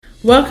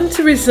Welcome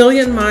to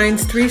Resilient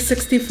Minds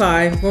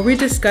 365, where we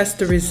discuss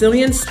the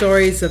resilient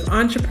stories of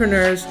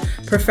entrepreneurs,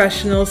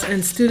 professionals,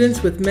 and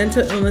students with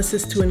mental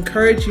illnesses to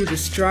encourage you to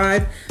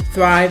strive,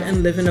 thrive,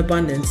 and live in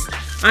abundance.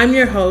 I'm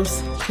your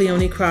host,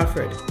 Cleone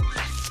Crawford.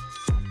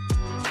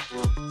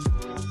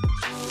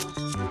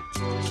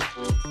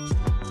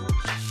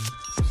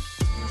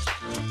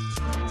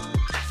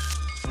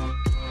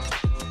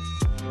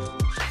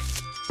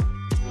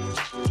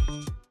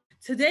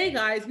 Today,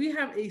 guys, we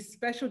have a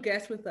special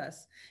guest with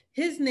us.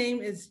 His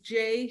name is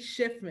Jay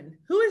Schiffman.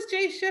 Who is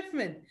Jay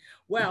Schiffman?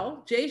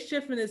 Well, Jay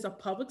Schiffman is a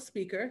public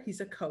speaker, he's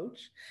a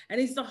coach,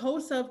 and he's the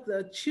host of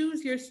the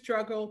Choose Your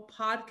Struggle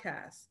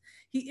podcast.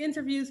 He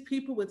interviews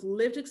people with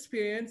lived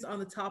experience on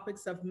the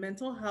topics of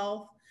mental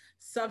health,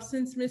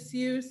 substance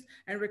misuse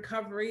and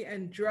recovery,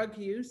 and drug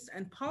use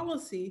and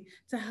policy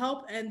to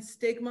help end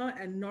stigma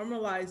and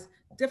normalize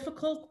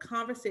difficult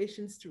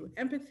conversations through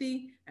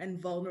empathy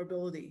and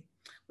vulnerability.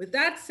 With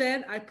that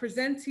said, I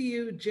present to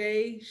you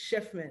Jay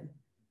Schiffman.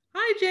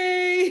 Hi,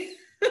 Jay.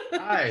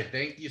 Hi,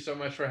 thank you so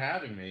much for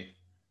having me.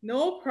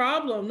 No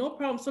problem, no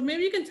problem. So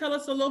maybe you can tell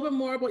us a little bit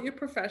more about your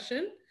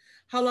profession,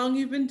 how long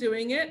you've been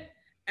doing it,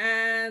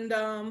 and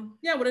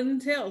yeah, what it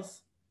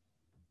entails.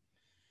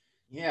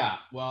 Yeah,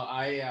 well,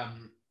 I'd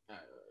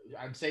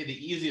say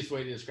the easiest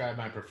way to describe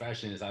my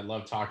profession is I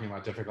love talking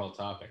about difficult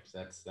topics.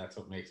 That's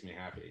what makes me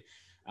happy.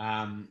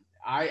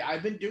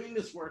 I've been doing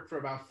this work for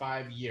about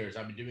 5 years.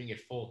 I've been doing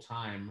it full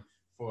time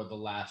for the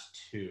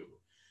last two.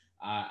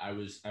 I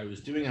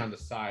was doing it on the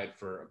side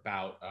for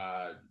about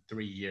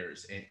 3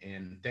 years,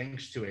 and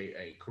thanks to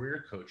a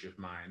career coach of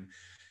mine,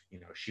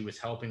 she was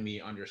helping me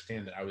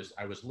understand that I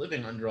was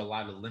living under a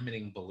lot of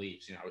limiting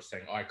beliefs. I was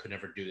saying, oh, I could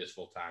never do this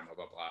full time, blah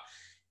blah blah.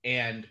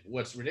 And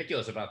what's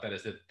ridiculous about that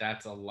is that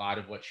that's a lot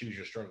of what Choose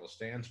Your Struggle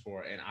stands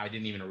for, and I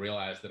didn't even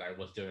realize that I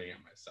was doing it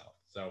myself.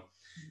 So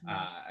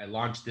I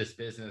launched this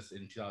business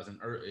in 2000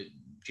 or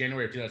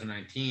January of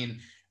 2019.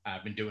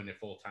 I've been doing it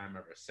full time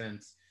ever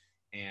since.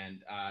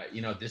 And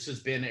this has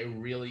been a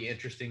really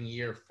interesting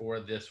year for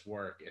this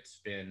work.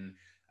 It's been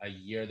a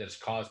year that's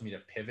caused me to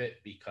pivot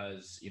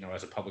because,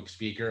 as a public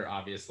speaker,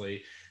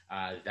 obviously,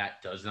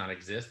 that does not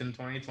exist in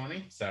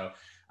 2020. So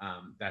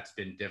that's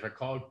been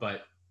difficult,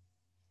 but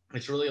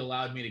it's really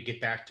allowed me to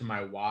get back to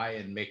my why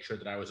and make sure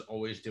that I was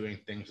always doing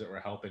things that were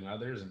helping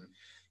others. And,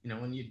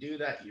 when you do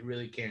that, you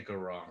really can't go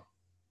wrong.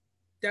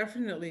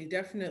 Definitely,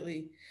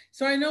 definitely.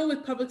 So I know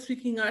with public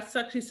speaking, that's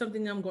actually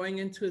something I'm going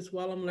into as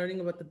well. I'm learning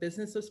about the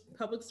business of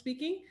public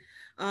speaking.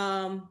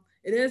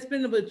 It has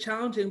been a bit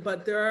challenging,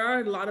 but there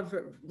are a lot of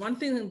one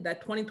thing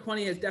that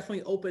 2020 has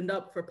definitely opened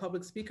up for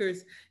public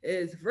speakers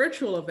is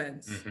virtual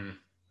events. Hmm.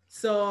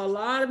 So a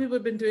lot of people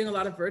have been doing a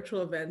lot of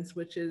virtual events,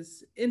 which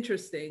is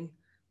interesting,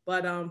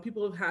 but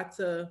people have had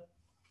to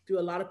do a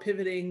lot of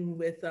pivoting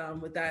with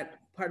that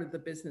part of the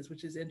business,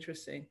 which is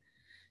interesting.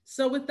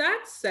 So, with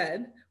that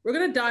said, we're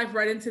going to dive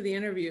right into the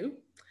interview.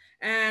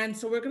 And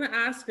so, we're going to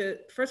ask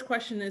it. First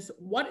question is,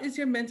 what is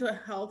your mental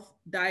health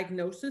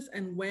diagnosis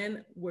and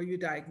when were you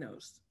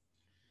diagnosed?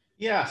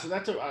 Yeah, so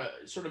that's a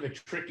sort of a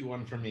tricky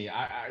one for me.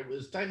 I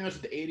was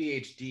diagnosed with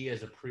ADHD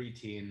as a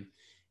preteen,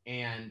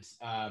 and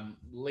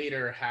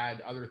later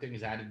had other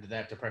things added to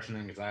that: depression,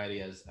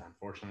 anxiety, as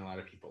unfortunately a lot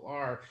of people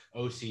are,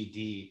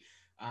 OCD.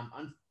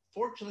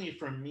 Unfortunately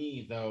for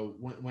me, though,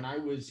 when I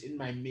was in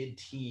my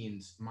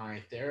mid-teens,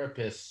 my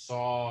therapist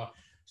saw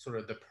sort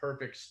of the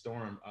perfect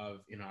storm of,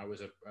 I was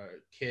a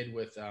kid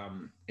with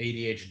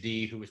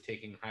ADHD who was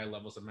taking high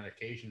levels of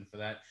medication for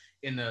that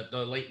in the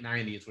late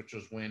 90s, which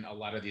was when a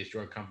lot of these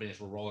drug companies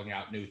were rolling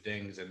out new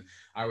things, and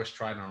I was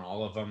trying on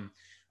all of them.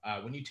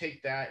 When you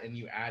take that and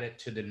you add it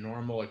to the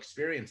normal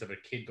experience of a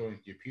kid going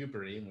through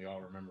puberty, and we all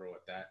remember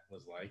what that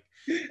was like,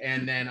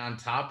 and then on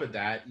top of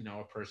that,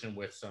 a person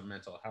with some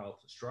mental health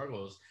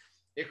struggles,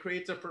 it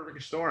creates a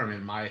perfect storm.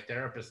 And my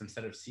therapist,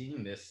 instead of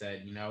seeing this,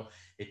 said,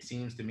 it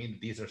seems to me that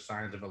these are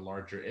signs of a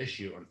larger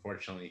issue.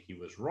 Unfortunately, he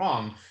was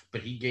wrong,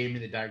 but he gave me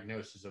the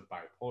diagnosis of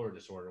bipolar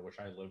disorder, which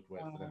I lived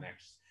with for the Wow.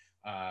 next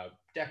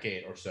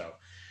decade or so.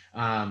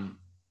 Um,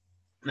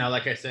 Now,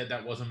 like I said,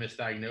 that was a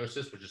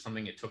misdiagnosis, which is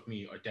something it took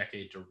me a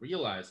decade to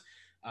realize.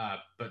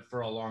 But for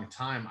a long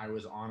time, I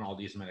was on all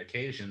these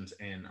medications.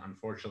 And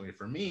unfortunately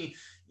for me,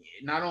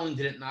 not only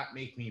did it not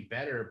make me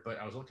better, but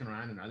I was looking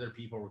around and other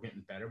people were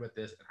getting better with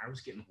this, and I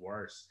was getting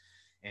worse.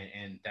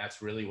 And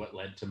that's really what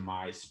led to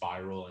my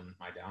spiral and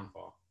my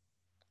downfall.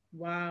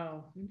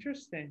 Wow.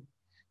 Interesting.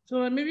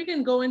 So maybe you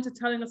can go into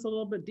telling us a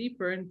little bit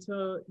deeper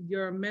into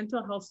your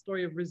mental health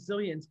story of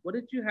resilience. What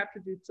did you have to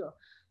do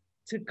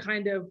to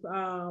kind of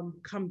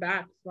come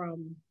back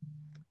from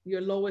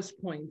your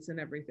lowest points and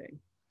everything?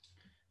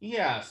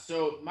 Yeah,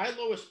 so my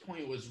lowest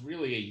point was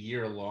really a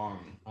year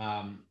long.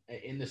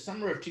 In the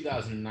summer of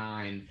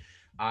 2009,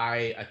 I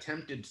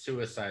attempted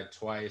suicide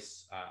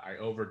twice. I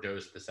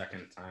overdosed the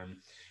second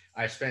time.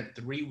 I spent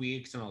 3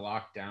 weeks in a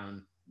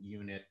lockdown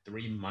unit,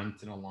 3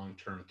 months in a long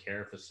term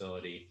care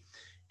facility.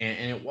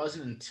 And it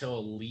wasn't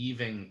until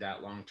leaving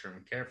that long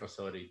term care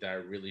facility that I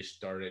really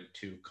started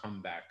to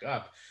come back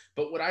up.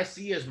 But what I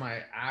see as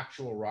my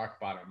actual rock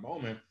bottom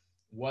moment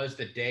was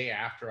the day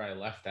after I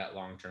left that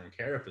long-term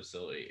care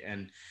facility.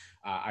 And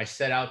I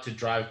set out to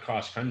drive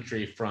cross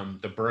country from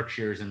the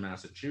Berkshires in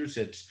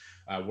Massachusetts,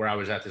 where I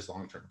was at this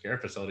long-term care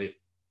facility,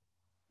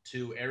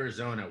 to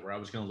Arizona, where I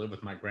was going to live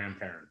with my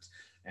grandparents.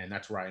 And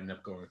that's where I ended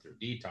up going through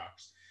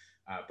detox.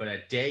 But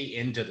a day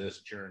into this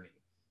journey,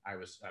 I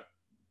was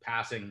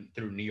passing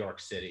through New York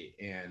City,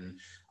 and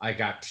I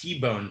got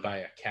T-boned by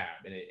a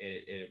cab, and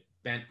it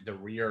bent the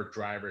rear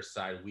driver's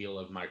side wheel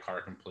of my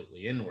car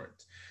completely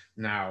inwards.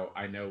 Now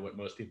I know what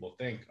most people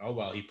think. Oh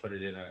well, he put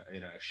it in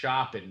a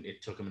shop, and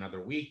it took him another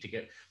week to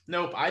get.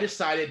 Nope, I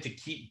decided to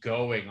keep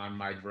going on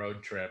my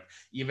road trip,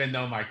 even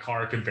though my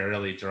car could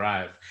barely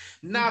drive.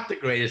 Not the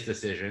greatest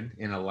decision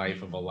in a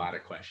life of a lot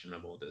of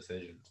questionable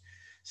decisions.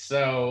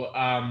 So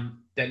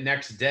that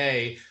next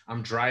day,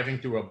 I'm driving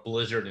through a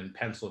blizzard in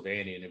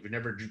Pennsylvania, and if you've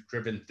never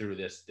driven through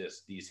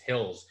these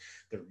hills,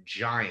 they're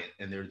giant,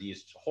 and there are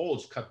these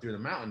holes cut through the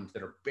mountains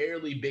that are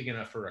barely big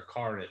enough for a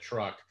car and a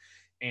truck.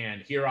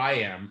 And here I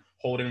am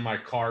holding my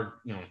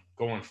car,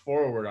 going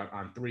forward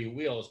on three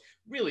wheels,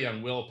 really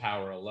on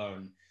willpower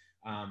alone.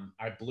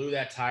 I blew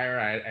that tire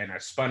and I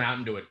spun out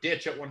into a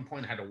ditch at one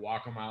point. I had to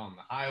walk a mile on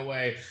the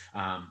highway.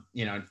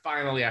 And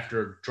finally,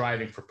 after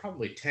driving for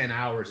probably 10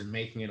 hours and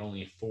making it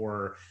only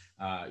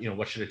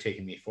what should have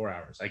taken me 4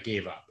 hours, I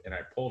gave up and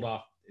I pulled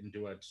off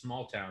into a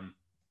small town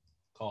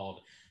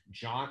called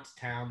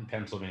Johnstown,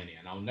 Pennsylvania.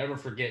 And I'll never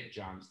forget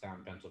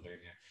Johnstown, Pennsylvania.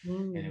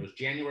 And it was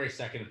January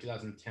 2nd of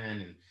 2010.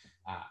 And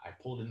I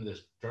pulled into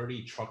this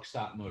dirty truck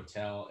stop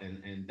motel.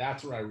 And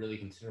that's where I really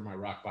consider my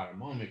rock bottom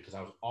moment, because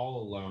I was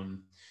all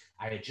alone.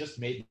 I had just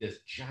made this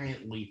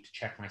giant leap to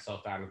check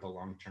myself out of the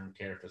long-term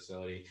care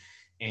facility.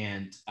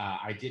 And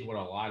I did what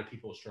a lot of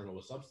people who struggle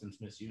with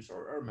substance misuse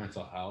or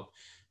mental health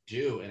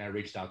do. And I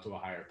reached out to a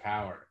higher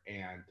power,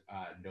 and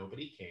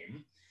nobody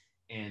came.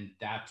 And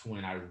that's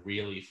when I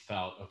really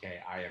felt, okay,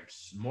 I am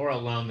more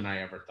alone than I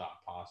ever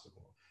thought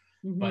possible.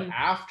 Mm-hmm. But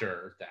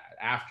after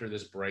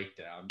this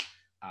breakdown,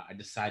 I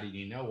decided,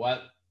 you know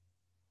what?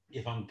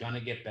 If I'm going to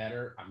get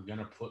better, I'm going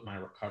to put my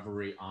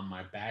recovery on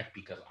my back,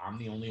 because I'm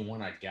the only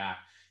one I got.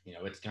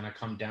 It's going to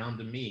come down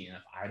to me. And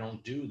if I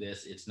don't do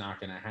this, it's not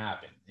going to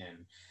happen.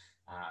 And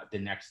the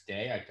next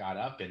day I got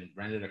up and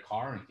rented a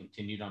car and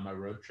continued on my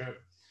road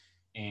trip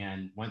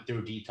and went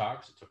through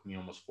detox. It took me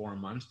almost 4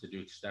 months to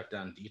do step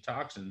down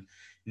detox, and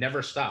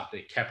never stopped.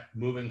 It kept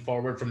moving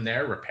forward from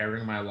there,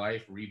 repairing my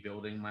life,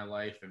 rebuilding my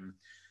life. And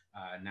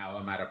now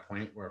I'm at a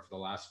point where for the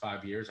last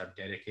 5 years, I've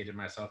dedicated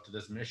myself to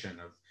this mission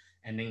of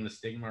ending the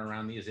stigma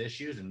around these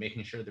issues and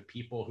making sure the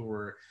people who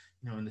were,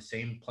 in the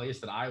same place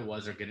that I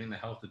was are getting the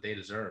help that they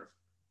deserve.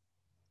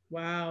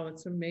 Wow,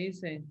 it's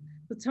amazing.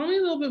 So tell me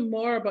a little bit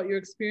more about your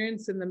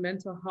experience in the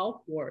mental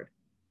health ward.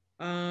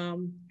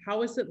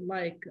 How is it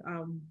like?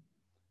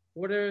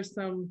 What are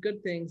some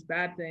good things,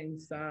 bad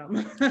things?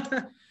 I'm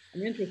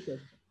interested.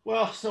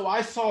 Well, so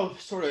I saw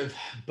sort of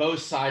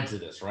both sides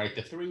of this, right?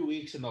 The 3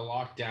 weeks in the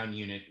lockdown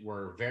unit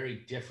were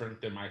very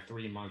different than my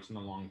 3 months in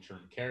the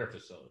long-term care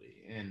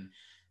facility. And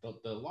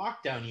the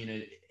lockdown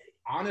unit,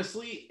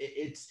 honestly,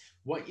 it's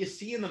what you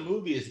see in the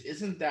movies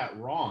isn't that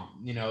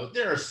wrong.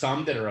 There are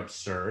some that are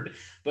absurd,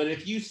 but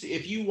if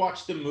you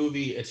watch the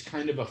movie, it's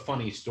kind of a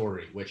funny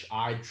story, which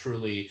I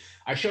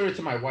showed it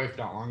to my wife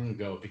not long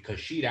ago, because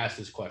she'd asked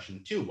this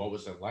question too. What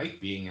was it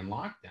like being in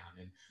lockdown?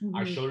 And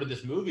I showed her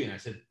this movie and I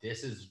said,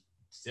 this is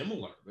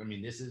similar. I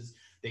mean,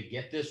 they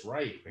get this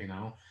right.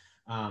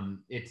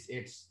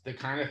 It's the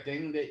kind of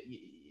thing that,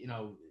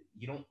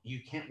 you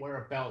can't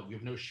wear a belt. You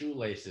have no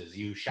shoelaces.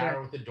 You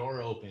shower with the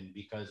door open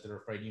because they're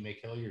afraid you may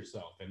kill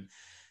yourself.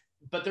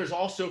 But there's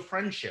also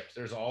friendships.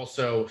 There's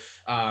also,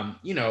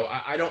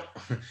 I don't,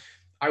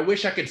 I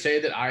wish I could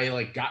say that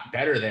I got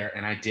better there,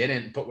 and I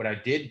didn't. But what I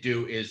did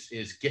do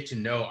is get to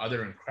know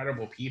other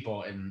incredible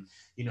people. And,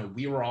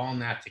 we were all in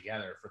that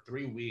together for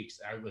 3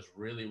 weeks. I was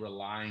really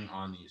relying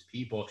on these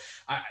people.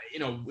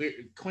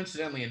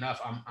 Coincidentally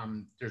enough,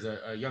 there's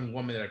a young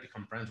woman that I've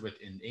become friends with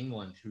in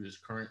England who is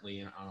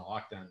currently on a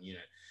lockdown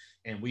unit.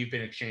 And we've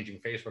been exchanging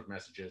Facebook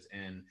messages.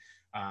 And,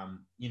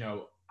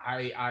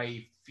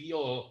 I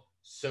feel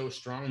so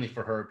strongly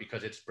for her,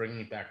 because it's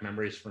bringing back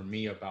memories for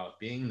me about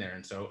being there.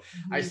 And so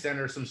I sent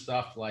her some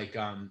stuff like,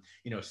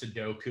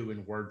 Sudoku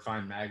and Word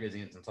Find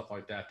magazines and stuff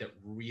like that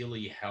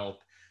really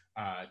help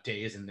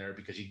days in there,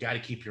 because you got to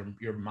keep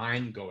your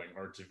mind going,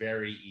 or it's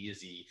very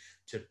easy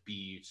to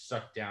be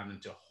sucked down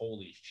into,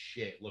 holy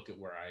shit, look at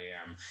where I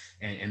am.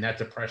 And that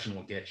depression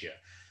will get you.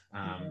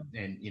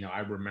 And, I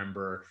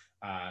remember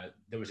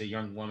there was a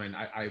young woman,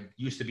 I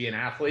used to be an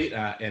athlete,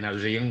 and I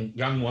was a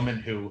young woman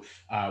who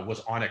was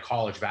on a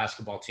college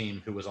basketball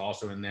team who was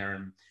also in there.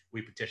 And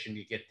we petitioned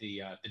to get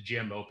the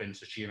gym open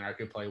so she and I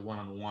could play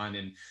one-on-one,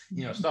 and,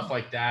 stuff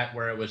like that,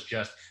 where it was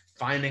just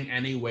finding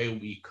any way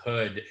we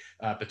could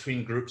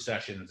between group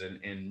sessions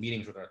and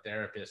meetings with our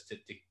therapist to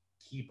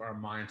keep our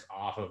minds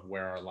off of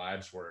where our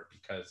lives were.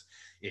 Because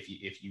if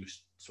you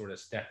sort of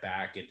step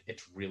back,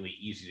 it's really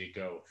easy to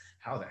go,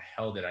 how the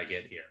hell did I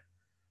get here?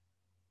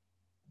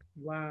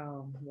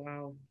 Wow.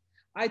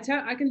 I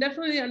can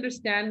definitely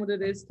understand what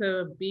it is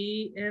to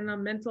be in a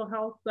mental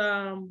health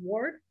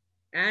ward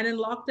and in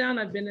lockdown.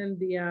 I've been in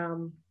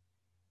the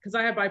because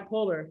I have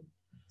bipolar,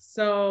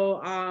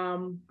 so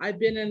I've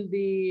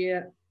been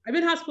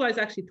hospitalized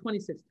actually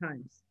 26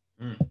 times.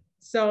 Mm.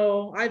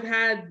 So I've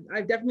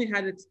definitely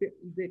had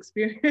the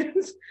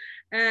experience,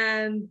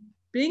 and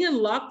being in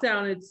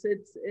lockdown, it's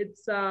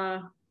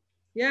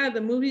yeah,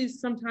 the movies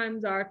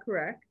sometimes are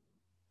correct.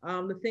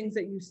 The things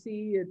that you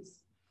see,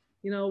 it's,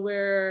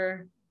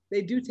 where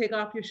they do take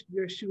off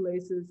your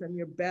shoelaces and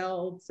your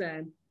belts,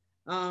 and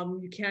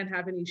you can't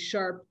have any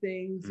sharp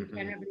things. You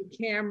can't have any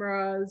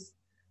cameras.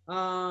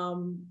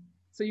 Um,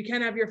 so you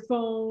can't have your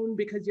phone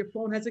because your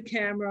phone has a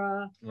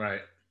camera.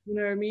 Right. You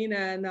know what I mean?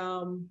 And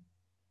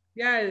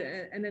yeah,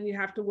 and then you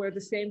have to wear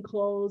the same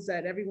clothes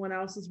that everyone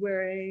else is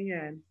wearing,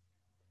 and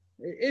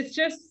it's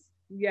just,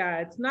 yeah,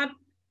 it's not,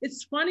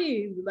 it's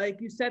funny, like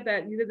you said,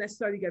 that you didn't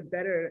necessarily get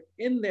better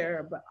in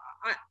there, but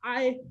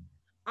i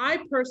I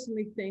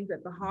personally think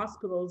that the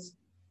hospitals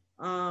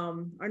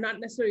are not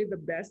necessarily the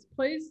best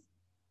place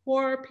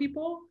for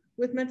people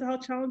with mental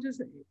health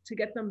challenges to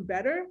get them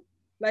better.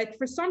 Like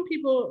for some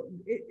people,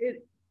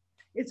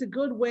 it's a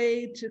good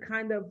way to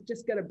kind of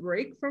just get a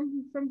break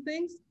from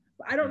things,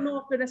 but I don't know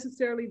if they're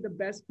necessarily the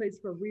best place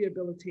for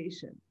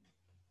rehabilitation.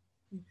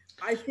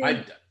 I I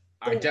think.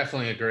 I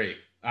definitely agree.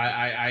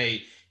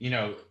 I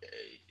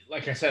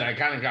like I said, I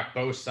kind of got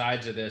both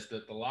sides of this.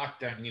 That the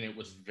lockdown, it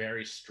was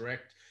very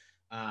strict,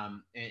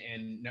 and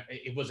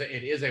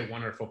it is a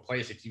wonderful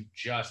place if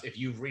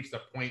you've reached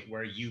the point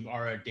where you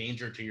are a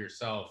danger to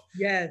yourself.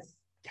 Yes.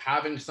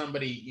 Having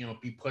somebody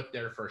be put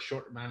there for a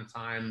short amount of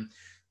time,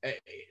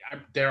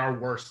 there are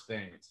worse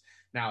things.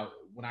 Now,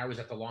 when I was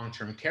at the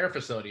long-term care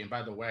facility, and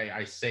by the way,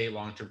 I say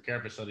long-term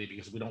care facility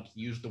because we don't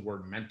use the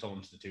word mental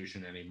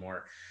institution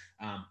anymore.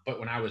 But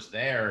when I was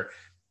there,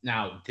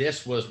 now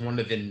this was one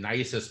of the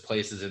nicest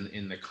places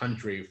in the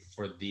country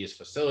for these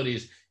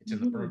facilities. It's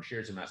in the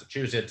Berkshires in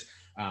Massachusetts.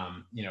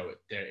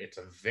 It's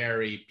a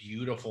very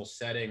beautiful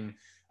setting.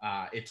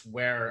 It's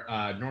where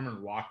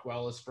Norman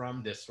Rockwell is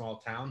from, this small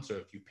town. So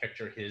if you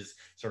picture his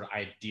sort of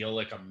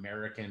idyllic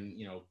American,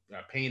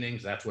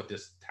 paintings, that's what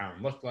this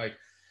town looked like.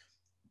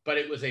 But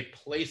it was a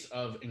place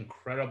of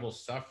incredible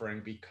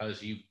suffering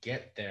because you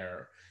get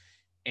there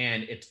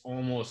and it's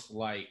almost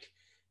like,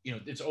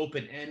 it's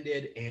open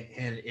ended,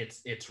 and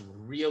it's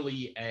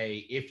really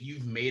if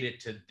you've made it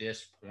to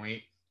this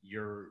point,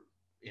 you're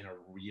in a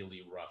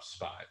really rough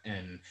spot.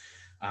 And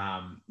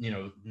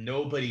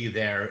nobody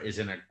there is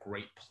in a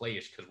great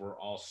place because we're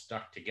all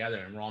stuck together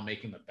and we're all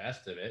making the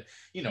best of it.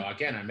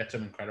 Again, I met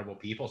some incredible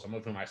people, some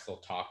of whom I still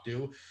talk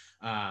to,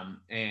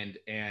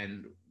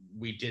 and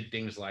we did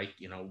things like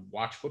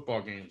watch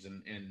football games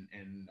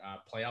and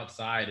play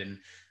outside, and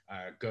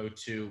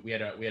we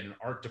had an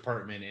art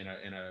department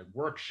in a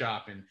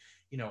workshop, and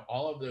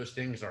all of those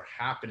things are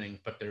happening,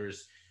 but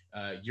there's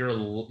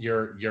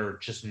your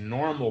just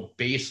normal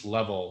base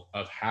level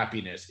of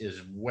happiness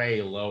is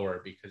way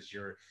lower because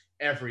you're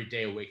every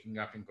day waking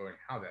up and going,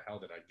 how the hell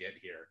did I get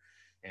here,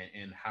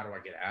 and how do I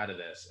get out of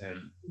this?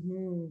 And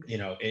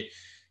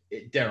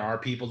there are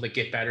people that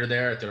get better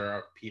there. There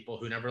are people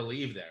who never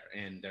leave there,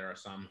 and there are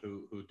some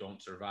who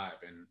don't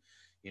survive. And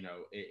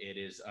it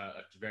is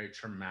a very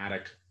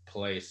traumatic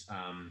place.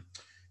 And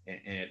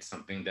it's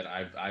something that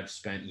I've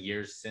spent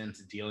years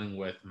since dealing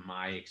with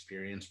my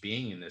experience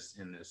being in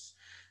this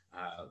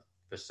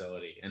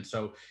facility. And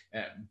so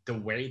the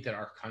way that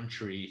our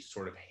country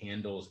sort of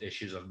handles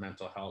issues of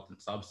mental health and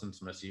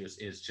substance misuse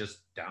is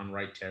just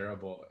downright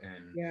terrible.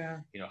 And Yeah.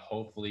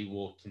 hopefully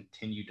we'll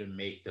continue to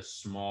make the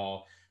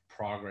small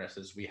progress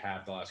as we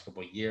have the last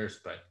couple of years.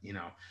 But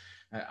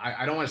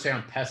I don't want to say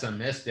I'm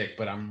pessimistic,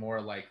 but I'm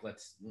more like,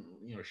 let's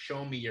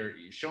show me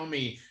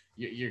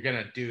you're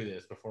gonna do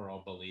this before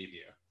I'll believe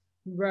you.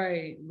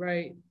 Right.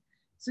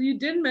 So you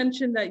did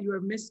mention that you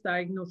were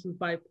misdiagnosed with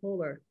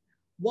bipolar.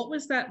 What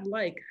was that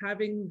like,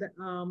 having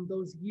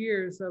those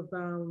years of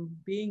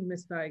being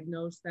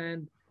misdiagnosed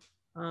and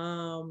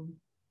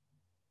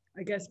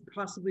I guess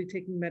possibly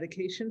taking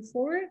medication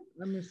for it,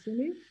 I'm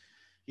assuming?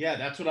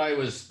 Yeah,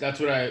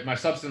 my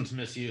substance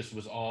misuse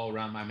was all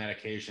around my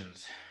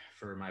medications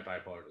for my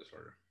bipolar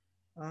disorder.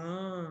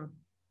 Ah,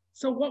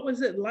 so what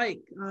was it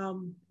like?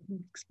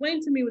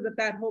 Explain to me what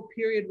that whole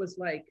period was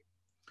like.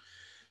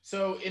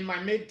 So in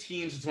my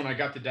mid-teens is when I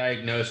got the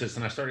diagnosis,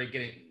 and I started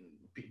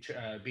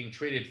being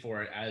treated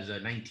for it as a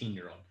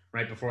 19-year-old,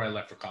 right before I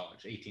left for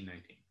college, 18,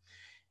 19.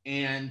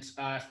 And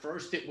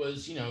first it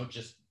was,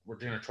 just we're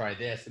going to try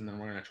this, and then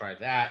we're going to try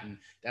that. And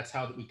that's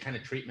how we kind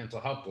of treat mental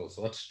health goals.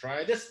 So let's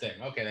try this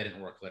thing. Okay, that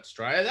didn't work. Let's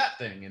try that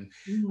thing. And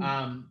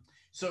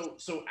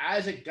so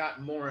as it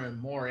got more and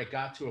more, it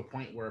got to a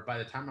point where by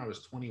the time I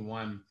was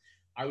 21,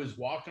 I was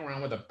walking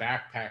around with a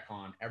backpack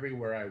on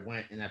everywhere I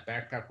went, and that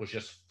backpack was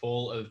just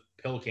full of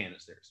pill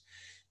canisters.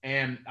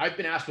 And I've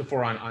been asked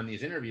before on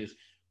these interviews,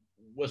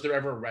 was there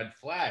ever red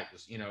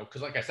flags?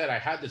 Because like I said, I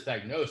had this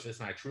diagnosis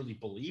and I truly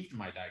believed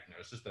my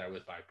diagnosis that I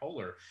was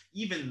bipolar,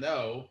 even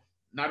though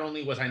not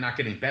only was I not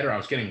getting better, I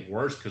was getting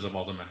worse because of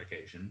all the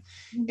medication.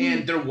 Mm-hmm.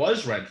 And there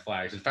was red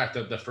flags. In fact,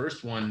 the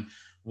first one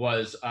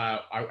was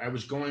I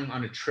was going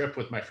on a trip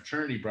with my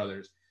fraternity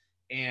brothers,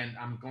 and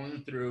I'm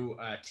going through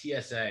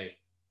TSA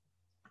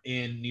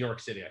in New York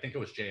City. I think it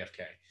was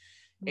JFK.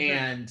 Okay.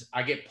 And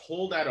I get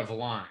pulled out of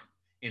line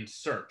and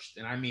searched.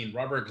 And I mean,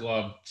 rubber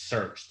glove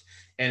searched.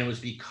 And it was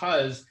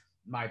because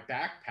my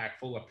backpack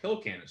full of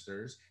pill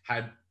canisters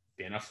had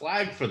been a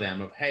flag for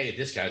them of, hey,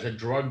 this guy's a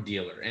drug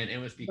dealer. And it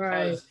was Right.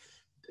 because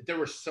there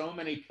were so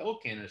many pill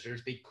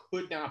canisters, they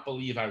could not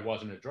believe I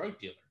wasn't a drug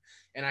dealer.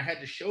 And I had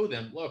to show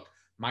them, look,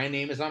 my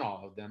name is on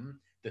all of them.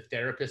 The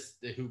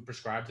therapist who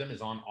prescribes them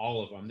is on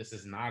all of them. This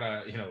is not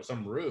a,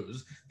 some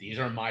ruse. These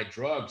are my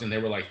drugs. And they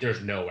were like,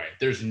 there's no way.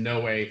 There's no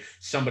way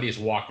somebody is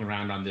walking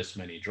around on this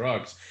many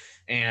drugs.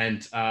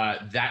 And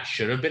that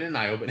should have been an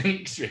eye-opening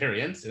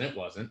experience, and it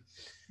wasn't.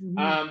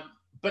 Mm-hmm.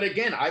 But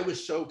again, I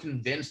was so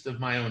convinced of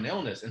my own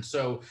illness. And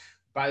so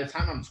by the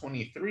time I'm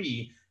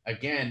 23,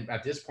 again,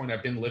 at this point,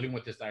 I've been living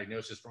with this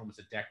diagnosis for almost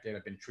a decade.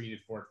 I've been treated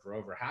for it for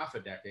over half a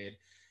decade,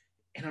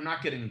 and I'm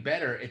not getting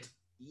better. It's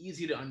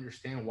easy to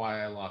understand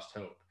why I lost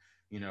hope.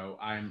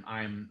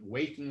 I'm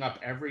waking up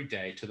every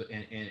day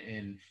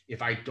and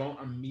if I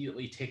don't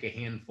immediately take a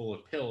handful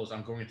of pills,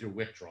 I'm going through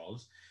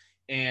withdrawals.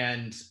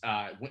 And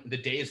the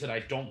days that I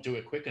don't do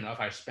it quick enough,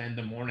 I spend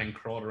the morning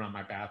curled around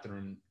my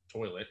bathroom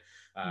toilet,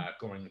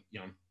 going,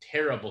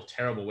 terrible,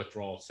 terrible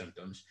withdrawal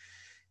symptoms.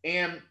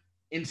 And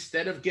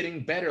instead of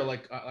getting better,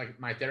 like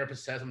my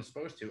therapist says I'm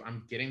supposed to,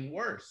 I'm getting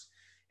worse.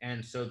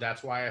 And so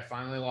that's why I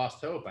finally lost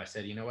hope. I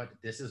said, you know what?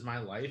 This is my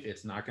life.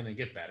 It's not going to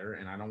get better,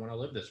 and I don't want to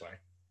live this way.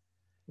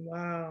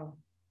 Wow.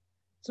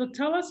 So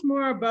tell us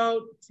more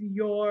about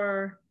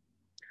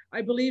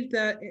I believe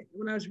that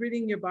when I was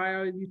reading your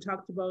bio, you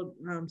talked about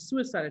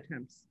suicide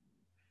attempts.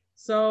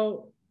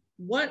 So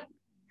what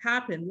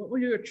happened? What were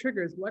your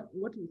triggers? What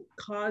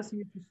caused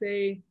you to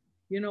say,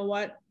 you know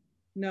what?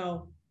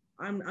 No,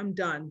 I'm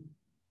done.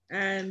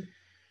 And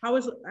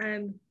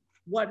and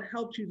what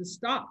helped you to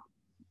stop?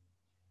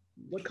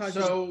 What caused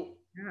you So,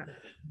 yeah.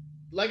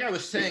 like I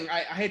was saying,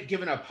 I had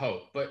given up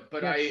hope, but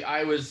Yeah.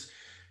 I was,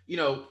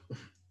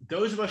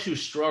 those of us who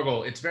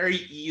struggle, it's very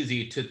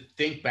easy to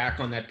think back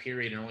on that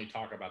period and only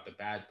talk about the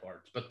bad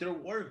parts, but there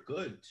were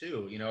good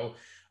too.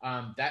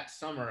 That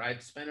summer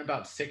I'd spent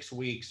about 6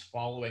 weeks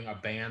following a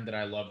band that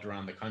I loved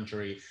around the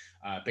country,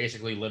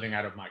 basically living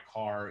out of my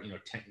car,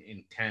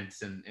 in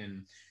tents,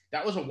 and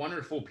that was a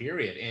wonderful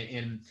period.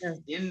 And Yeah.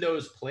 in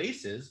those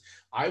places,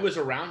 I was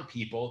around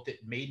people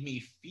that made me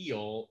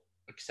feel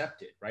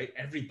accepted, right?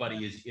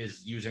 Everybody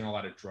is using a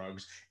lot of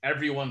drugs.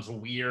 Everyone's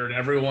weird.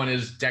 Everyone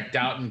is decked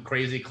out in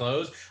crazy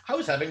clothes. I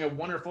was having a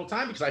wonderful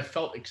time because I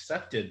felt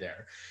accepted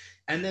there.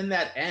 And then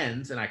that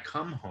ends and I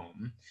come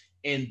home,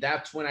 and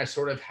that's when I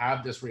sort of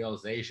have this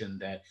realization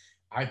that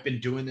I've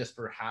been doing this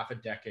for half a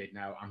decade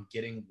now. I'm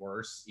getting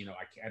worse.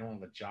 I don't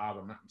have a job.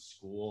 I'm not in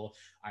school.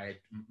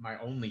 My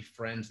only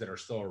friends that are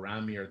still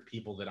around me are the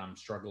people that I'm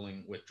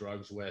struggling with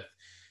drugs with.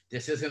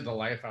 This isn't the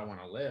life I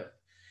want to live.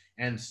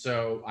 And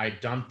so I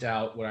dumped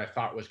out what I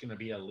thought was going to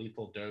be a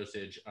lethal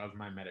dosage of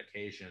my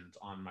medications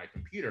on my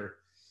computer.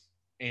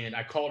 And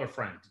I called a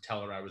friend to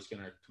tell her I was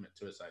going to commit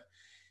suicide.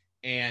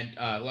 And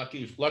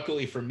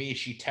luckily for me,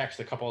 she texted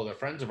a couple other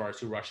friends of ours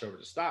who rushed over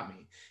to stop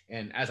me.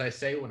 And as I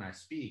say when I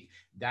speak,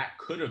 that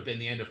could have been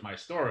the end of my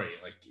story.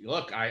 Like,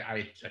 look,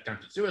 I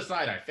attempted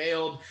suicide, I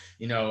failed,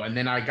 and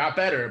then I got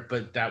better,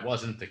 but that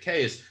wasn't the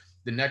case.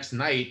 The next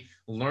night,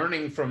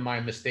 learning from my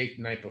mistake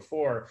the night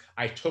before,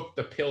 I took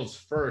the pills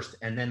first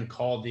and then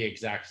called the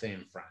exact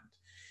same friend.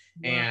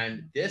 Wow.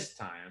 And this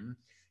time,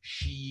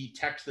 she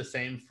texted the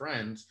same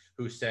friends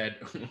who said,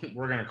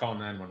 we're going to call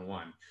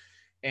 911.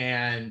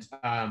 And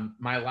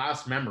my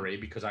last memory,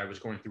 because I was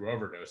going through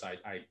overdose,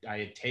 I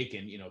had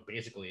taken,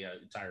 basically an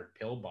entire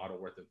pill bottle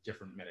worth of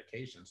different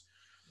medications.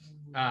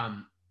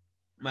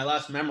 My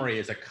last memory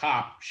is a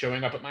cop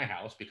showing up at my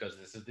house, because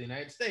this is the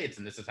United States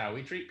and this is how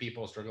we treat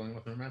people struggling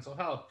with mental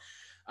health.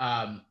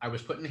 I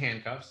was put in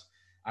handcuffs.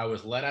 I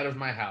was let out of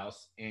my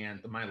house.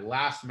 And my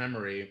last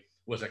memory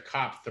was a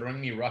cop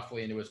throwing me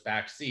roughly into his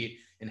back seat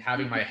and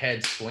having my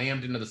head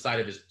slammed into the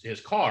side of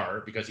his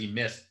car because he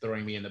missed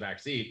throwing me in the back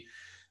seat.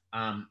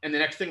 And the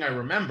next thing I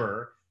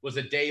remember was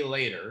a day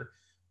later,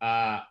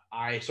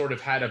 I sort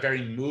of had a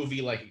very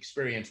movie-like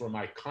experience where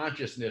my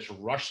consciousness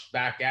rushed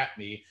back at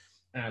me,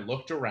 and I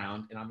looked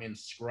around, and I'm in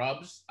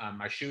scrubs,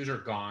 my shoes are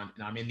gone,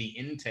 and I'm in the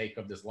intake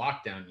of this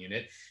lockdown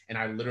unit, and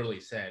I literally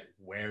said,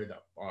 where the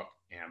fuck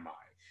am I?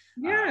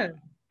 Yeah.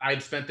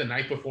 I'd spent the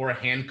night before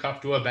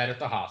handcuffed to a bed at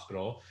the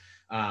hospital.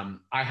 I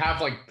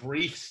have like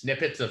brief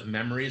snippets of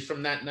memories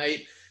from that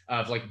night,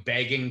 of like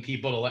begging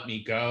people to let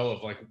me go,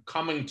 of like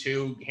coming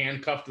to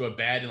handcuffed to a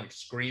bed and like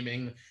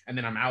screaming, and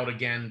then I'm out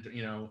again,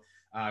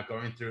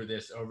 going through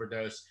this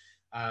overdose.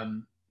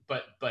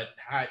 But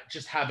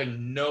just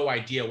having no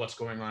idea what's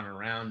going on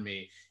around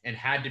me, and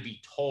had to be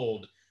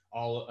told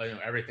all,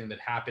 everything that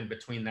happened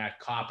between that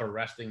cop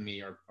arresting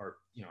me or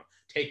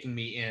taking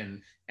me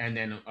in and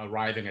then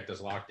arriving at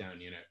this lockdown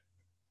unit.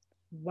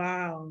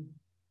 Wow.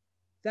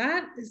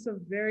 That is a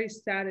very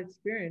sad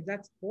experience.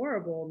 That's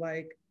horrible.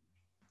 Like,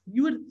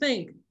 you would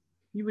think,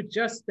 you would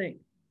just think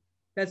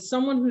that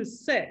someone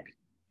who's sick,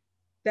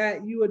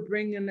 that you would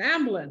bring an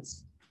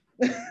ambulance.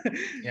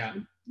 Yeah.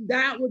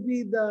 That would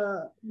be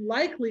the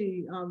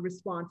likely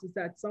response, is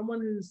that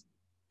someone who's,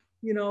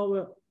 you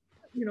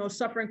know,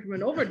 suffering from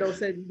an overdose,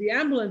 that the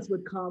ambulance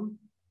would come,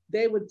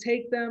 they would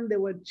take them, they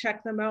would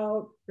check them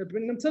out, they'd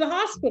bring them to the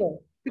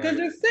hospital because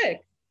Right. they're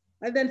sick.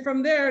 And then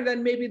from there,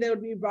 then maybe they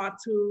would be brought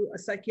to a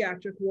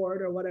psychiatric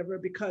ward or whatever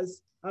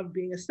because of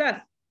being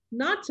assessed,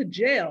 not to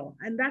jail.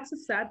 And that's the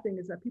sad thing,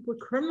 is that people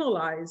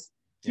criminalize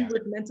people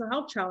with mental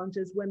health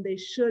challenges when they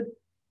should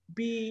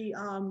be,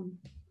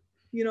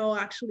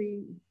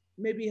 actually,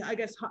 maybe, I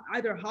guess,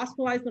 either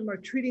hospitalize them or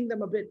treating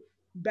them a bit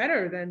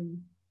better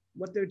than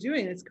what they're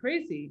doing. It's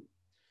crazy.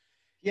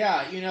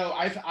 Yeah,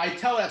 I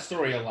tell that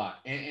story a lot,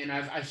 and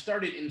I've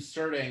started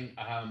inserting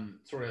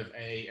sort of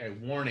a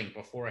warning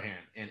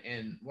beforehand.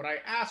 And what I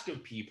ask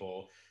of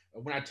people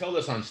when I tell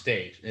this on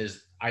stage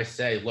is, I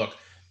say, look,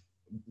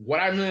 what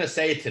I'm going to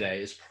say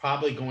today is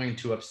probably going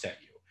to upset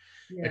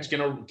you. Yeah. It's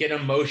going to get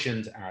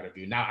emotions out of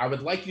you. Now, I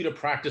would like you to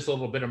practice a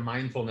little bit of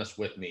mindfulness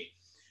with me.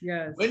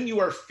 Yes. When you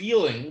are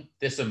feeling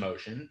this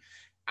emotion,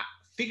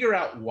 figure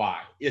out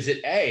why. Is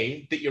it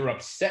A, that you're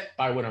upset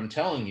by what I'm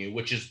telling you,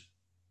 which is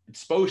it's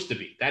supposed to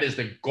be? That is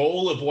the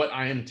goal of what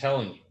I am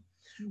telling you.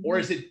 Mm-hmm. Or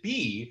is it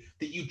B,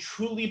 that you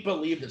truly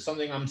believe that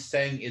something I'm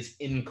saying is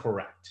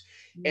incorrect?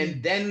 Mm-hmm.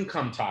 And then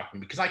come talk to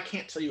me, because I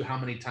can't tell you how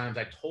many times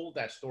I told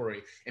that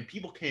story and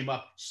people came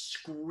up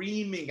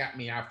screaming at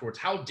me afterwards.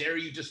 How dare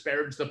you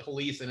disparage the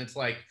police? And it's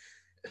like,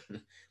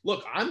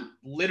 look, I'm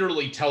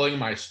literally telling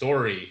my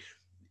story.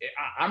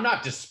 I'm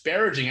not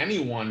disparaging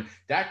anyone.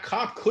 That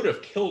cop could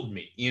have killed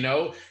me,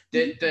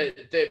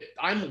 that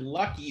I'm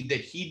lucky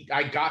that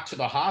I got to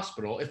the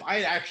hospital. If I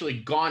had actually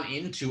gone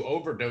into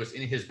overdose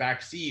in his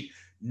back seat,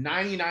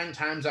 99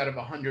 times out of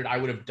 100, I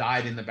would have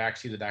died in the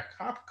backseat of that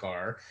cop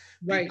car,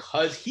 right?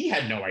 Because he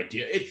had no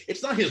idea.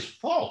 It's not his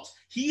fault.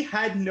 He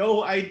had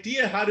no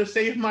idea how to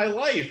save my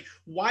life.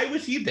 Why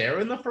was he there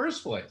in the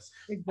first place?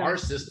 Exactly. Our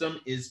system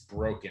is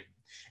broken.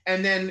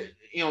 And then,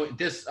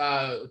 this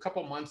a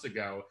couple months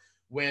ago,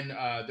 when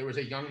there was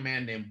a young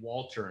man named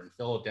Walter in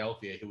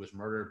Philadelphia who was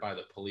murdered by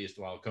the police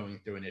while going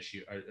through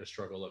a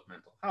struggle of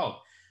mental health.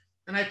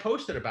 And I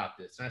posted about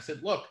this and I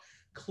said, look,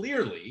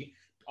 clearly,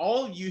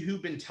 all you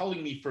who've been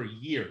telling me for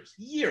years,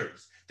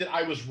 that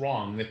I was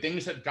wrong, that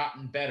things had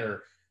gotten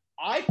better,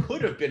 I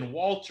could have been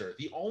Walter.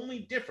 The only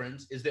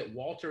difference is that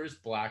Walter is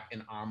black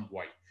and I'm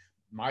white.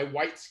 My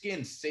white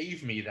skin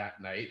saved me that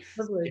night.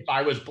 If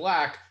I was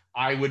black,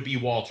 I would be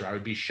Walter. I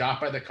would be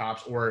shot by the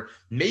cops, or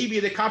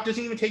maybe the cop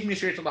doesn't even take me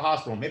straight to the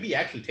hospital. Maybe he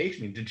actually takes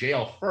me to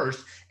jail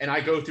first, and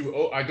I go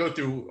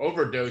through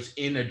overdose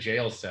in a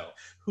jail cell.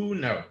 Who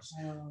knows?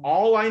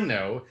 All I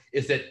know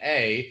is that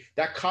A,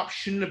 that cop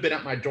shouldn't have been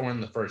at my door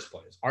in the first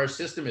place. Our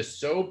system is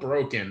so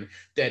broken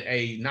that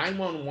a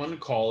 911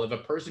 call of a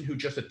person who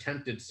just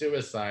attempted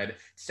suicide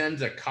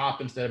sends a cop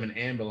instead of an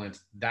ambulance.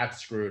 That's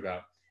screwed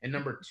up. And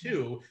number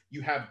two,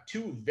 you have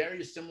two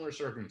very similar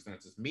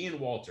circumstances, me and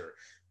Walter.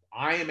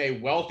 I am a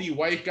wealthy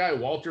white guy.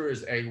 Walter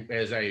is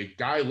a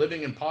guy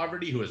living in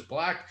poverty who is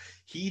black.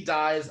 He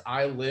dies,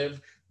 I live.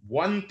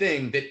 One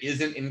thing that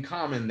isn't in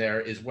common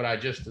there is what I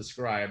just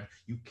described.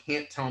 You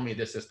can't tell me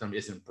this system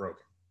isn't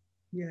broken.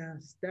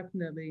 Yes,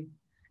 definitely.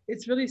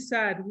 It's really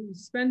sad. We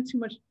spend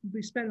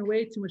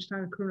way too much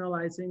time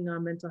criminalizing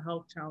mental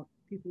health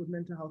people with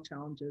mental health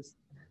challenges.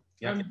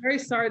 Yep. I'm very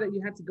sorry that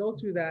you had to go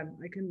through that.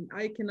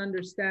 I can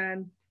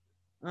understand.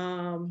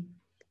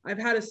 I've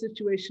had a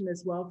situation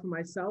as well for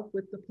myself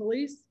with the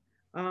police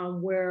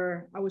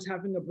where I was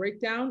having a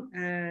breakdown,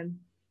 and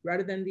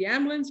rather than the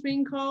ambulance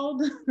being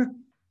called,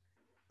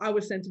 I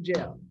was sent to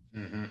jail.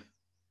 Mm-hmm.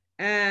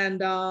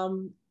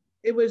 And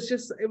it was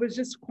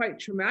just quite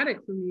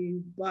traumatic for me.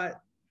 But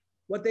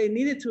what they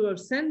needed to have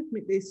sent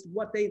me,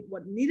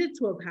 what needed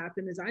to have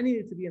happened is I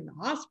needed to be in the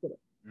hospital.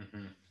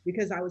 Mm-hmm.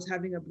 Because I was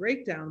having a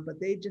breakdown, but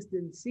they just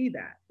didn't see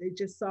that. They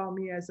just saw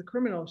me as a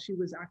criminal. She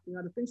was acting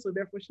out of things, so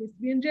therefore she needs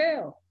to be in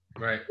jail.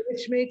 Right.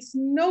 Which makes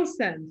no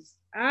sense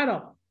at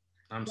all.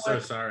 I'm so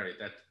sorry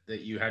that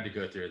you had to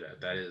go through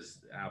that. That is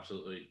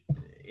absolutely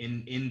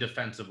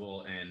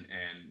indefensible and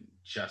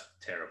just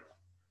terrible.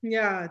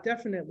 Yeah,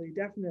 definitely.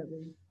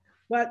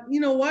 But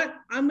you know what?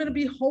 I'm going to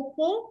be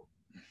hopeful.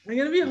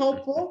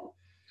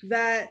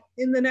 That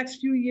in the next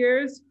few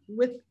years,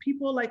 with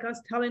people like us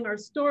telling our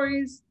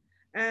stories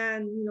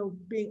and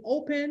being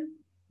open,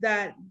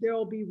 that there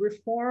will be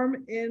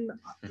reform in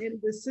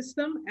the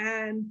system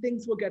and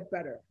things will get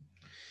better.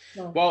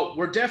 Well,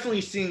 we're definitely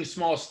seeing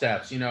small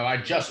steps. I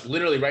just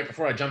literally right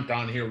before I jumped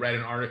on here read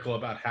an article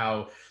about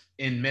how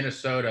in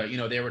Minnesota,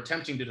 they were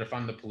attempting to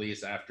defund the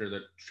police after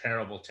the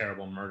terrible,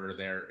 terrible murder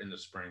there in the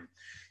spring.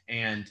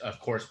 And of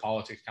course,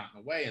 politics got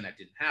in the way and that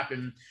didn't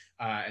happen.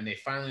 And they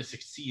finally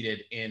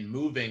succeeded in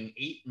moving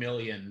 $8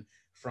 million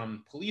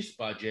from police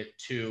budget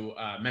to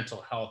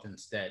mental health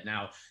instead.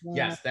 Now, Wow.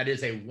 yes, that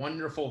is a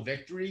wonderful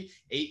victory.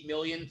 8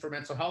 million for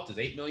mental health is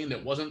 8 million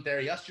that wasn't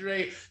there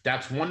yesterday.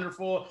 That's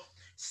wonderful.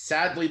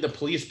 Sadly, the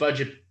police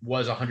budget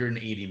was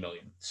 180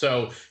 million.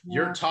 So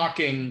you're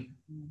talking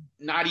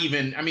not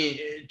even, I mean,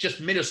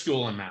 just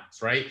minuscule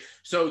amounts, right?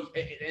 So,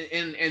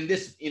 and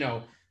this, you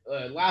know,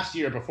 last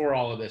year before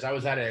all of this, I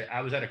was at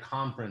a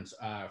conference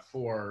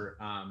for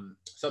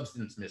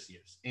substance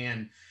misuse,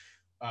 and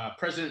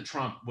President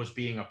Trump was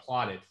being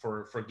applauded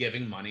for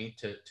giving money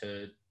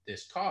to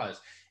this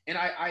cause. And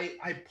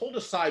I pulled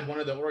aside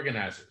one of the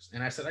organizers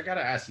and I said, I got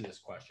to ask you this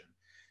question.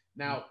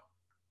 Now,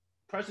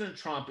 President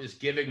Trump is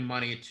giving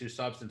money to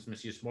substance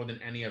misuse more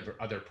than any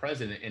other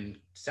president. And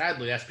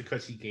sadly, that's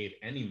because he gave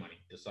any money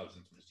to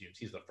substance misuse.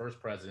 He's the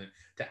first president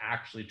to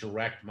actually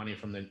direct money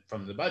from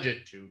the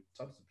budget to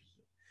substance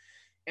misuse.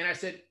 And I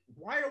said,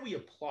 why are we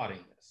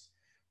applauding this?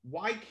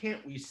 Why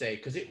can't we say,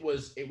 because it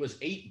was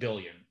 8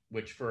 billion,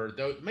 which for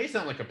those may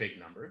sound like a big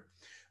number,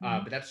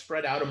 but that's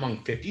spread out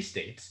among 50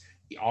 states,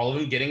 all of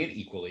them getting it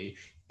equally.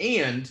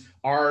 And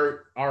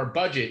our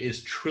budget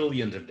is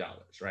trillions of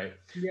dollars, right?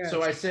 Yes.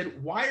 So I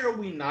said, why are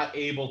we not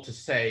able to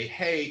say,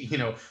 hey, you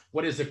know,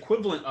 what is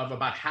equivalent of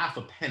about half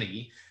a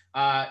penny?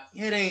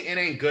 It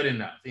ain't good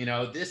enough. You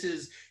know, this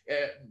is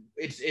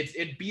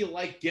it'd be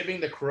like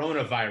giving the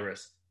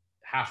coronavirus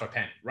half a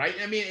penny, right?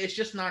 I mean, it's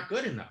just not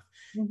good enough.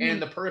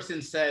 And the person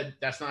said,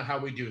 that's not how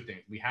we do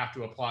things. We have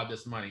to applaud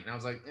this money. And I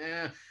was like,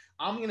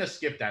 I'm going to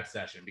skip that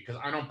session because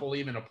I don't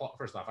believe in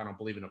first off, I don't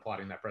believe in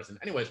applauding that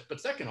president anyways. But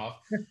second off,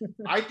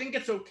 I think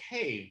it's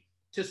okay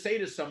to say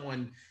to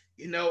someone,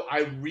 you know,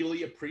 I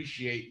really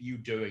appreciate you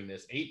doing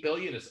this. 8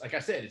 billion is, like I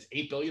said, it's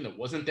 8 billion that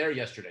wasn't there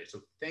yesterday. So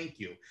thank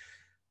you.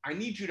 I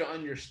need you to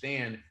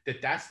understand that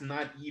that's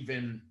nothing.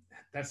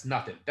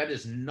 That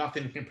is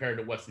nothing compared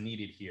to what's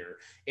needed here.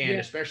 And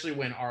especially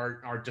when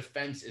our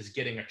defense is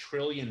getting $1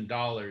 trillion,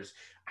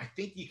 I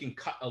think you can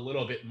cut a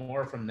little bit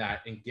more from that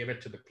and give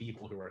it to the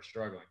people who are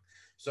struggling.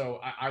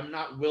 So I'm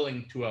not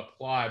willing to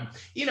applaud.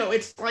 You know,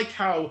 it's like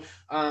how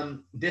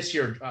this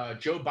year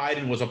Joe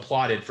Biden was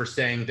applauded for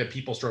saying that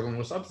people struggling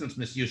with substance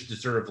misuse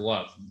deserve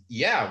love.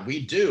 Yeah,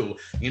 we do.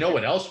 You know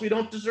what else we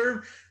don't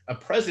deserve? A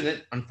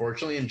president,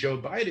 unfortunately, in Joe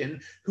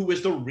Biden, who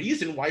is the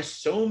reason why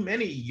so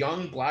many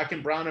young Black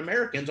and brown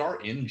Americans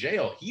are in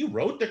jail. He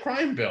wrote the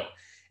crime bill.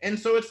 And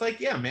so it's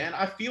like, yeah, man,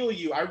 I feel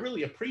you. I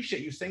really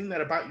appreciate you saying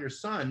that about your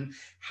son.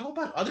 How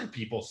about other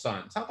people's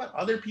sons? How about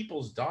other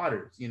people's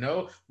daughters? You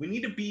know, we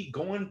need to be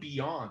going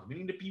beyond. We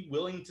need to be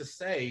willing to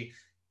say,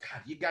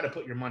 God, you got to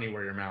put your money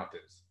where your mouth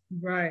is.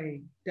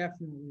 Right.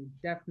 Definitely.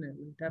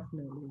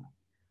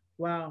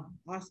 Wow.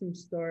 Awesome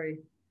story.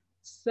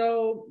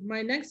 So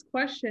my next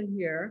question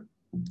here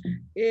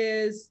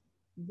is,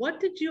 what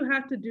did you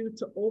have to do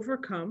to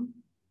overcome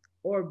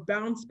or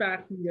bounce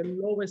back from your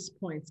lowest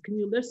points? Can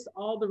you list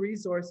all the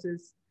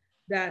resources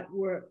that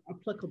were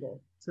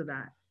applicable to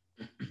that?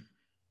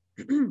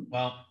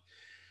 Well,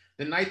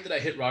 the night that I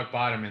hit rock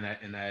bottom in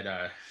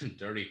that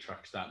dirty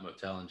truck stop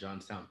motel in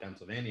Johnstown,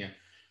 Pennsylvania,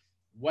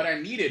 what I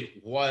needed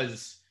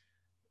was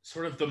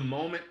sort of the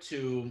moment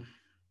to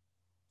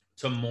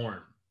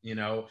mourn. You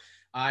know,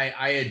 I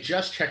had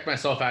just checked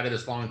myself out of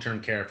this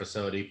long-term care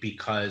facility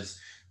because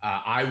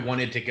I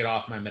wanted to get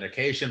off my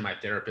medication. My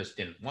therapist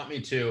didn't want me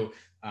to.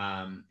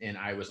 And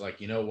I was like,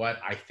 you know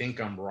what? I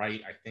think I'm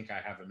right. I think I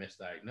have a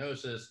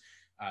misdiagnosis.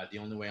 The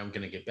only way I'm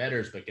going to get better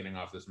is by getting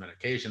off this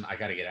medication. I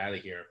got to get out of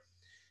here.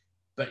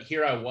 But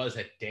here I was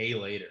a day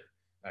later,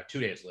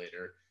 2 days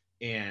later,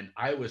 and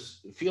I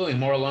was feeling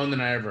more alone than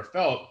I ever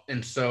felt.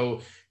 And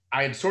so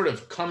I had sort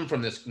of come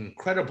from this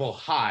incredible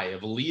high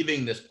of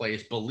leaving this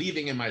place,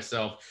 believing in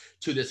myself,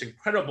 to this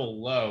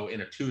incredible low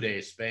in a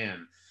 2-day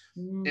span.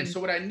 And so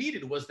what I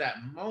needed was that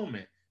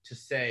moment to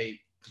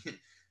say,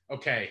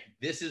 okay,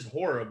 this is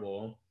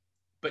horrible,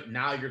 but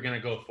now you're going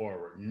to go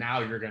forward. Now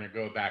you're going to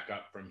go back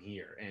up from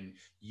here. And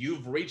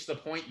you've reached the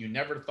point you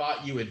never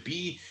thought you would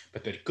be.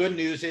 But the good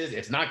news is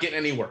it's not getting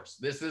any worse.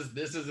 This is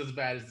as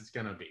bad as it's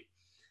going to be.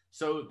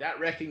 So that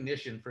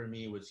recognition for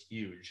me was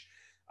huge.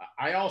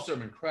 I also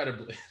am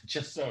incredibly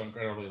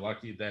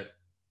lucky that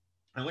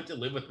I went to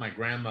live with my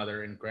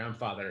grandmother and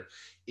grandfather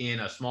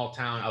in a small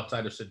town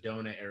outside of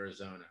Sedona,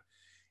 Arizona.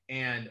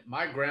 And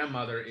my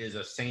grandmother is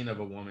a saint of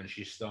a woman.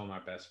 She's still my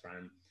best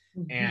friend.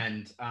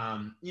 And,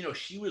 you know,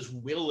 she was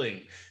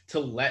willing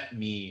to let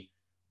me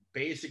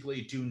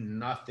basically do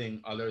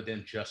nothing other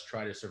than just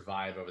try to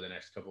survive over the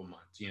next couple of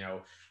months. You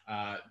know,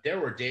 there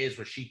were days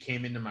where she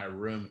came into my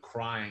room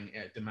crying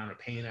at the amount of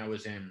pain I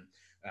was in,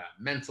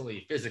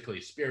 mentally,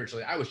 physically,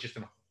 spiritually. I was just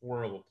in a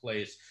horrible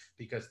place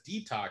because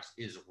detox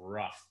is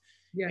rough.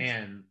 Yes.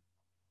 And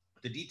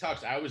the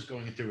detox I was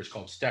going through was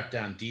called step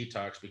down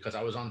detox because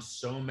I was on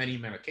so many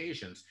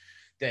medications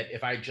that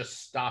if I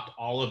just stopped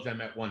all of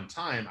them at one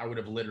time, I would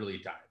have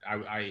literally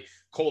died.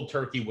 Cold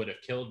turkey would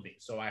have killed me.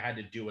 So I had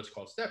to do what's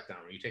called step down,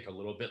 where you take a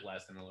little bit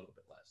less and a little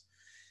bit less.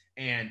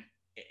 And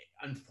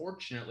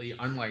unfortunately,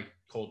 unlike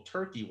cold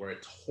turkey, where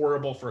it's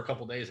horrible for a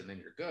couple of days and then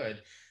you're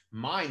good,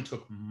 mine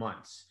took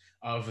months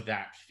of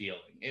that feeling.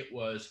 It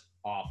was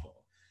awful.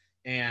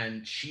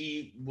 And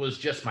she was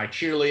just my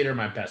cheerleader,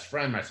 my best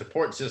friend, my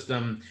support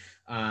system.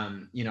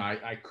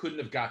 I couldn't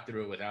have got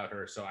through it without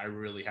her. So I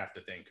really have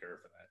to thank her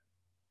for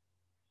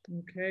that.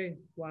 Okay.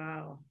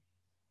 Wow.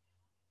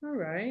 All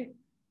right.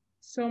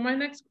 So my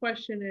next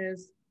question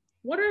is,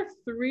 what are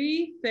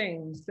three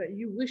things that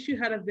you wish you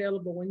had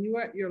available when you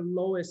were at your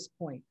lowest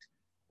point?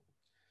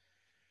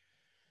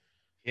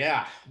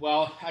 Yeah.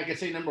 Well, I could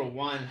say number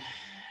one,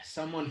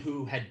 someone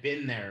who had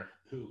been there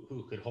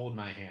who could hold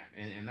my hand.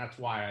 And that's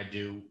why I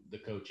do the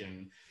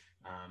coaching.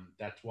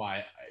 That's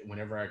why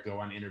whenever I go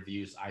on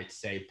interviews, I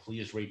say,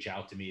 please reach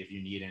out to me if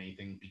you need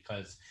anything,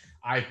 because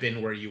I've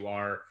been where you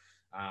are.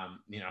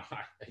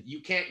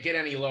 You can't get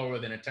any lower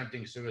than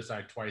attempting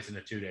suicide twice in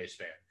a 2-day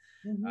span.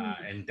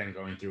 And then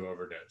going through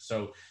overdose.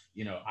 So,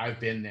 I've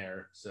been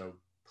there. So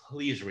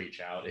please reach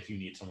out if you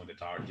need someone to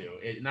talk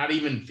to. Not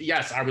even,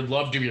 yes, I would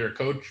love to be your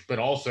coach, but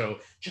also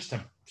just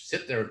to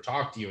sit there and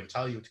talk to you and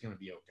tell you it's going to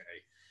be okay.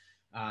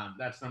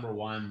 That's number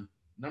one.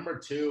 Number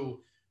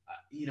two,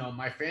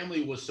 my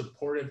family was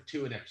supportive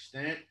to an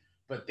extent,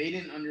 but they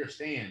didn't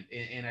understand.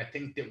 And I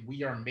think that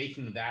we are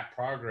making that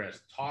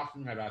progress,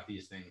 talking about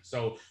these things.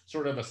 So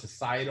sort of a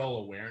societal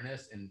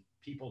awareness and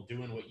people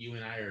doing what you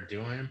and I are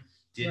doing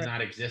did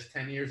not exist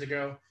 10 years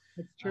ago.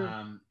 That's true.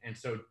 And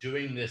so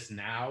doing this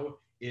now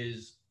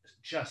is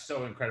just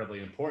so incredibly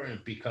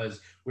important, because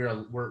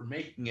we're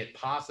making it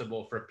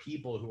possible for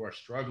people who are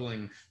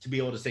struggling to be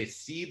able to say,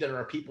 see, there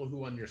are people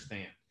who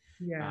understand.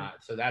 Yeah.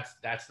 So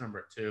that's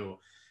number two.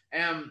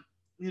 And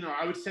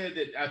I would say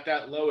that at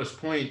that lowest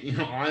point,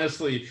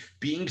 honestly,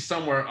 being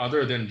somewhere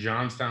other than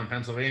Johnstown,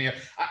 Pennsylvania,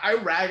 I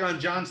rag on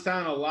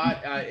Johnstown a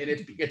lot, and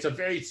it's a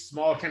very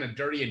small, kind of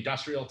dirty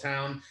industrial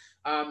town.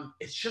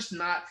 It's just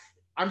not.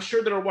 I'm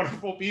sure there are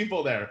wonderful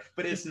people there,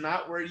 but it's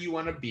not where you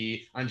want to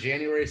be on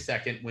January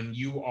 2nd when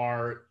you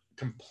are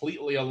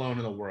completely alone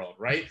in the world,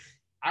 right?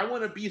 I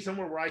want to be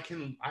somewhere where I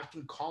can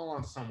call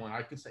on someone.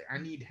 I can say, I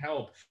need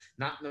help,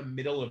 not in the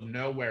middle of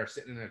nowhere,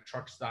 sitting in a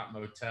truck stop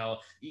motel,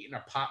 eating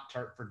a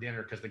Pop-Tart for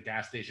dinner because the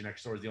gas station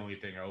next door is the only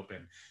thing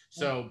open.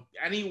 So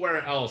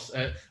anywhere else,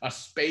 a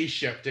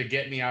spaceship to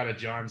get me out of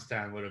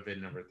Johnstown would have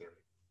been number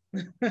 3.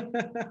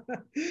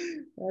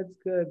 That's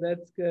good.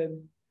 That's good.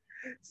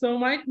 So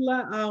Mike,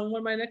 one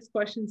of my next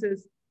questions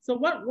is, so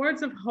what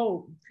words of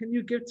hope can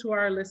you give to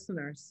our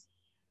listeners?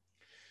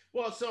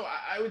 Well, so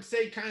I would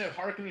say, kind of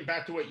hearkening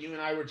back to what you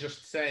and I were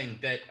just saying,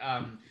 that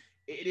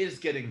it is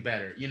getting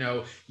better.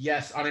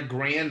 Yes, on a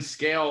grand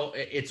scale,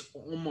 it's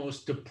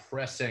almost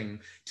depressing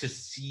to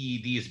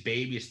see these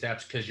baby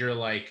steps, because you're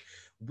like,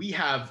 we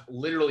have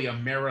literally a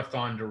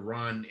marathon to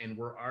run and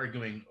we're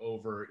arguing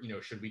over,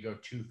 should we go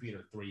 2 feet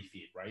or 3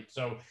 feet, right?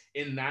 So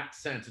in that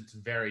sense, it's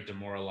very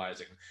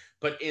demoralizing.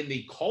 But in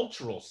the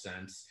cultural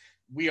sense,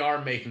 we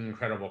are making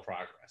incredible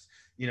progress.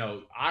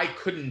 I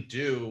couldn't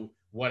do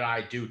what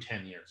I do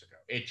 10 years ago.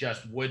 It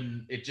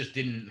just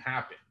didn't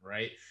happen,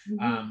 right?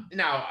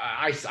 Now,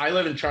 I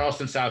live in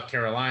Charleston, South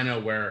Carolina,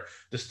 where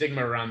the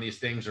stigma around these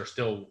things are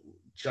still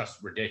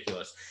just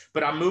ridiculous.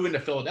 But I'm moving to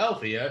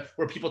Philadelphia,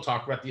 where people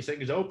talk about these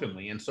things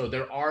openly. And so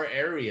there are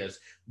areas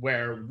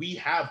where we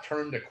have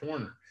turned a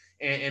corner.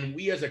 And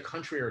we as a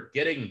country are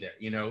getting there.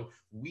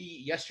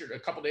 A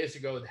couple days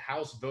ago, the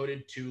House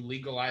voted to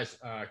legalize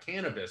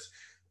cannabis,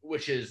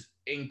 which is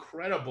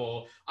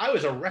incredible. I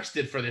was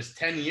arrested for this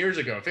 10 years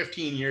ago,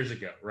 15 years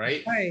ago,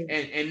 right?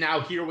 And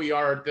now here we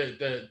are,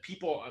 the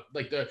people,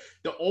 like the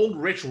old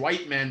rich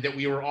white men that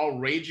we were all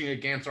raging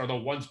against are the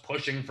ones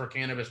pushing for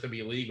cannabis to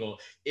be legal.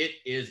 It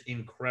is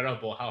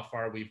incredible how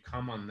far we've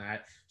come on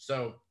that.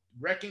 So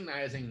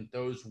recognizing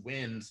those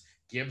wins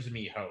gives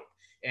me hope.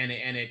 And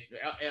it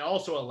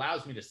also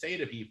allows me to say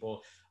to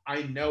people,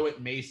 I know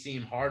it may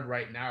seem hard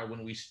right now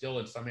when we still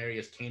in some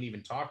areas can't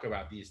even talk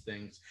about these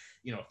things.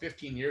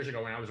 15 years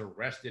ago when I was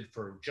arrested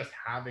for just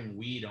having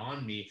weed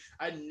on me,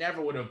 I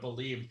never would have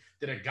believed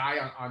that a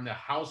guy on the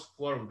House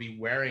floor would be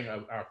wearing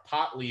a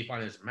pot leaf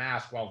on his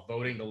mask while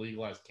voting to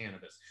legalize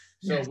cannabis.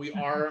 So we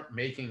are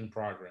making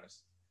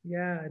progress.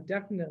 Yeah,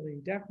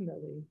 definitely.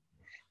 Definitely.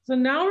 So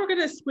now we're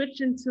going to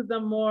switch into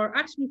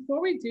actually,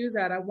 before we do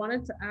that, I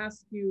wanted to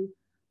ask you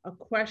a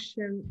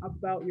question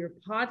about your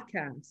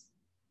podcast.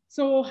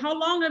 So how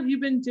long have you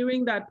been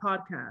doing that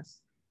podcast?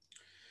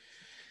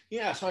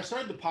 Yeah, so I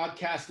started the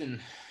podcast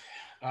in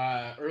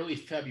early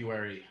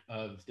February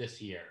of this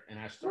year. And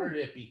I started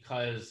it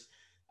because,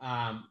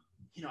 I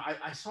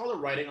saw the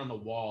writing on the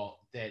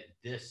wall that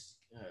this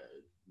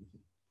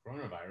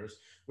coronavirus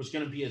was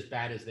going to be as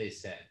bad as they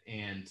said.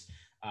 And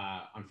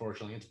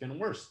unfortunately, it's been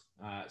worse.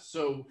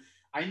 So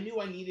I knew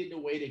I needed a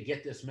way to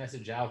get this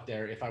message out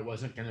there if I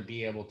wasn't going to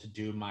be able to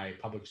do my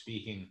public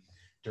speaking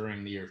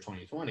during the year of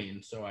 2020.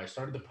 And so I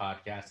started the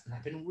podcast, and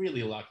I've been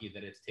really lucky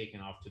that it's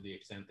taken off to the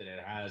extent that it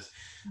has.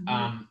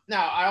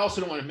 Now, I also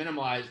don't want to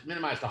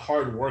minimize the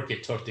hard work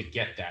it took to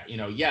get that.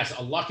 Yes,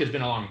 luck has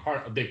been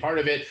a big part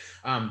of it,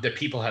 that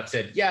people have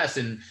said yes,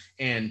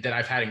 and that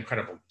I've had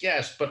incredible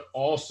guests, but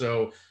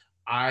also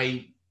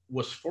I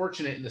was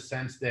fortunate in the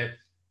sense that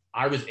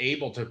I was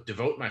able to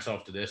devote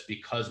myself to this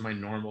because my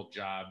normal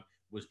job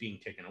was being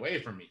taken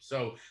away from me.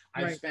 So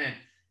I Right. spent,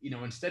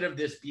 instead of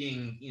this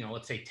being,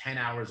 let's say 10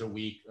 hours a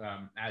week,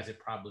 as it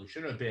probably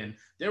should have been,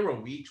 there were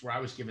weeks where I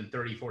was given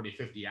 30, 40,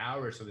 50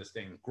 hours of this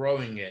thing,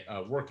 growing it,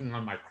 working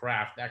on my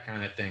craft, that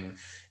kind of thing.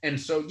 And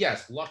so,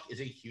 yes, luck is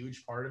a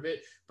huge part of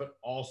it, but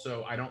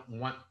also I don't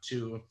want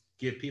to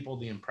give people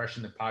the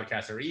impression that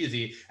podcasts are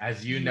easy.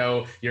 As you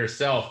know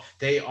yourself,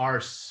 they are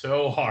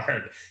so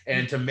hard.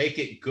 And to make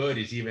it good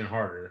is even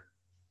harder.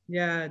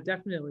 Yeah,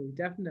 definitely.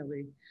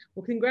 Definitely.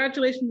 Well,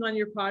 congratulations on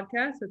your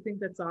podcast. I think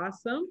that's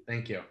awesome.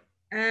 Thank you.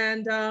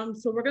 And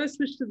so we're going to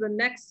switch to the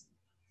next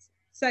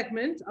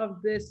segment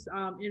of this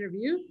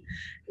interview.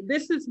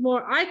 This is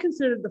more, I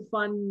consider the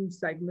fun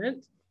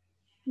segment.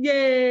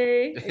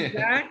 Yay,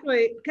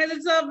 exactly. Because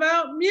it's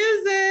about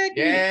music.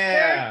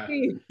 Yeah.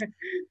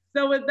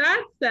 So with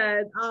that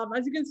said,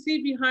 as you can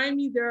see behind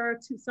me, there are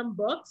some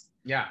books.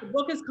 Yeah. The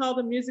book is called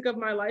The Music of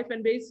My Life.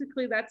 And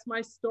basically that's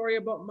my story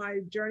about my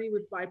journey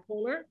with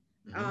bipolar.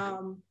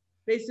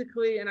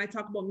 Basically, and I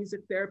talk about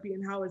music therapy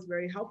and how it's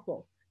very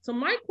helpful. So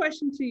my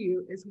question to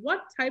you is,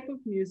 what type of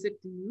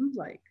music do you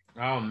like?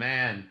 Oh,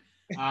 man.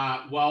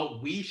 Well,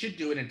 we should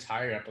do an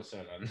entire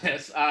episode on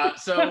this.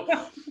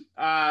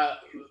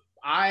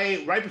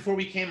 Right before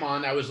we came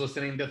on, I was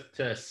listening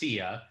to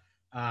Sia.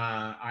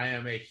 I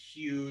am a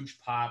huge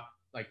pop,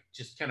 like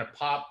just kind of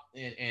pop.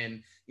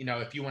 And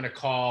if you want to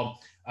call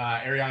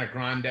Ariana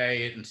Grande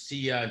and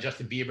Sia and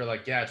Justin Bieber,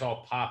 like, yeah, it's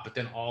all pop, but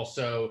then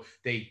also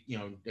they,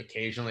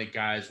 occasionally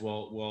guys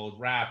will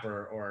rap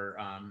or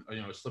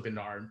slip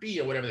into R&B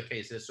or whatever the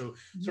case is. So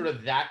sort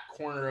of that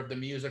corner of the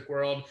music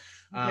world.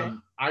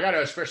 I got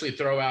to especially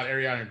throw out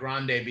Ariana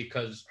Grande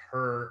because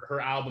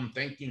her album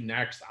Thank You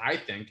Next, I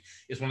think,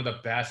 is one of the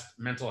best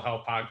mental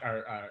health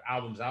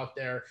albums out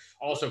there.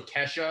 Also,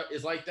 Kesha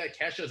is like that.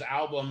 Kesha's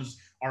albums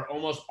are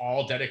almost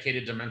all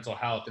dedicated to mental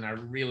health, and I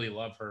really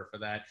love her for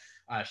that.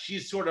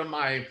 She's sort of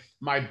my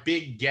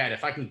big get.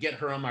 If I can get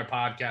her on my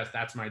podcast,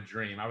 that's my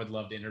dream. I would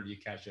love to interview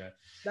Kesha.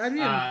 That'd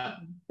be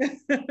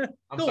amazing.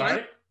 I'm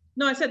sorry?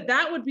 No, I said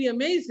that would be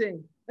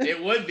amazing.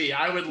 It would be.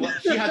 I would love.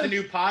 She has a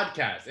new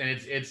podcast, and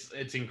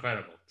it's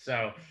incredible.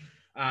 So,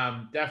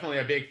 definitely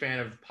a big fan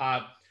of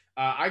pop.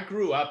 I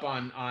grew up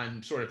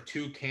on sort of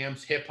two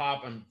camps: hip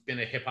hop. I've been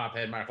a hip hop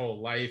head my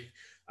whole life.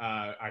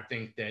 I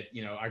think that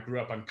I grew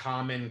up on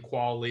Common,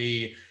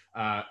 Kweli,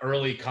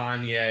 early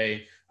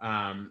Kanye.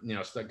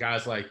 So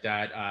guys like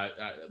that.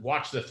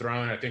 Watch the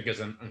Throne, I think, is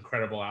an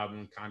incredible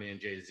album, Kanye and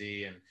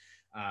Jay-Z, and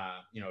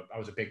I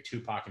was a big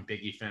Tupac and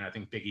Biggie fan. I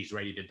think Biggie's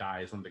Ready to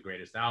Die is one of the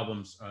greatest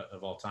albums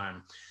of all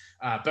time.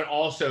 But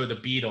also the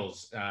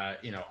Beatles.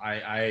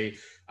 I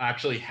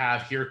actually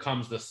have Here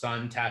Comes the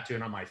Sun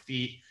tattooed on my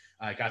feet.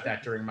 I got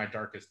that during my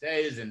darkest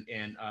days, and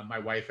my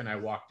wife and I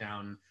walked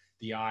down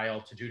the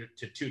aisle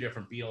to two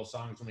different Beatles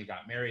songs when we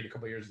got married a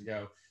couple years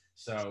ago.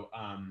 So,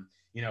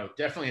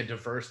 definitely a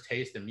diverse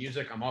taste in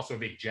music. I'm also a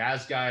big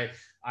jazz guy.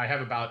 I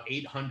have about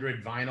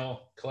 800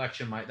 vinyl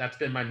collection. That's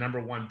been my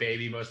number one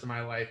baby most of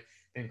my life.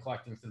 Been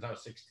collecting since I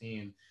was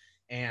 16.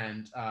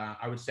 And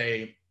I would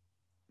say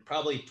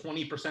probably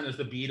 20% is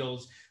the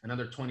Beatles,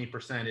 another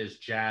 20% is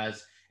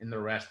jazz, and the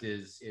rest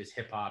is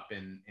hip hop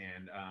and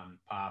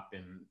pop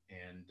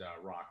and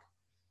rock.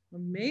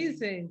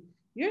 Amazing.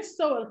 You're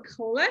so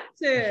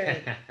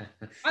eclectic.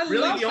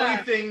 Really, the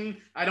only thing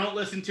I don't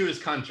listen to is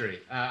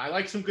country. I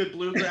like some good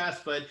bluegrass,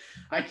 but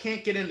I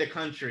can't get into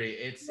country.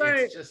 It's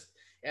just,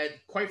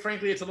 quite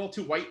frankly, it's a little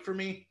too white for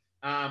me.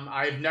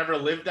 I've never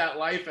lived that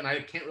life, and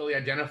I can't really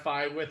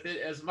identify with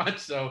it as much.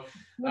 So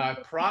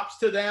props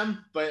to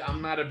them, but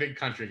I'm not a big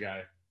country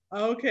guy.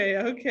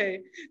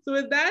 Okay. So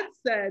with that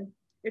said,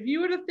 if you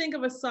were to think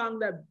of a song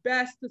that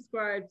best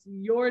describes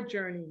your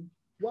journey,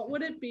 what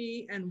would it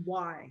be and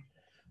why?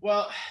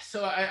 Well,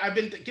 so I've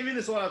been giving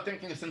this a lot of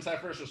thinking since I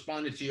first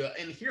responded to you.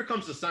 And Here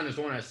Comes the Sun is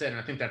the one I said,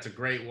 and I think that's a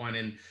great one.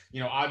 And,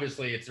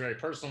 obviously it's very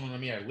personal to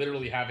me. I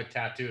literally have it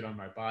tattooed on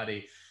my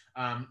body.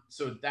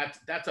 So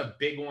that's a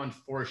big one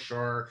for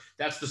sure.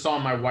 That's the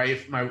song my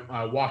wife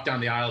walked down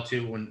the aisle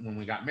to when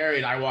we got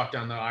married. I walked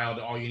down the aisle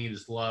to All You Need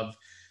Is Love.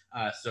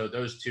 So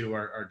those two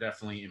are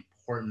definitely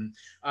important.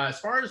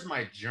 As far as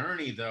my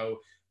journey, though,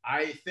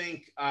 I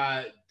think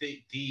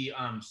the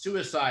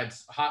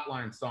Suicides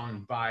Hotline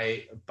song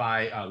by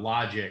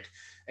Logic,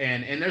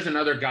 and there's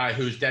another guy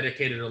who's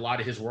dedicated a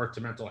lot of his work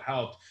to mental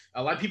health.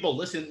 A lot of people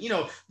listen,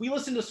 we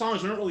listen to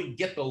songs, we don't really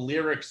get the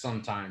lyrics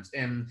sometimes.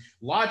 And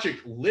Logic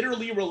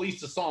literally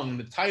released a song, and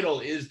the title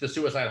is the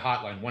Suicide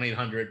Hotline,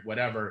 1-800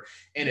 whatever.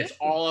 And it's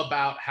all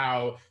about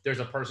how there's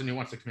a person who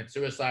wants to commit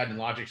suicide, and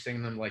Logic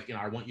singing them like,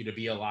 I want you to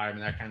be alive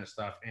and that kind of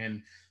stuff.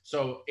 And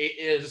so it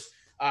is.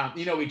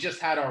 We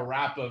just had our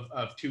wrap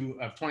of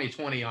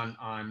 2020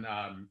 on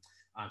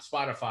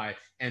Spotify,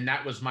 and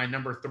that was my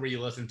number 3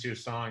 listened to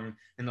song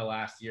in the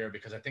last year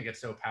because I think it's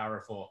so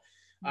powerful.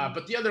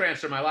 But the other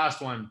answer, my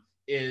last one,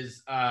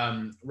 is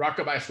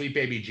Rockabye Sweet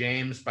Baby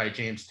James by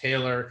James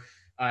Taylor.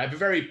 I have a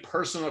very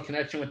personal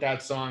connection with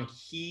that song.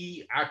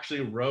 He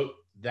actually wrote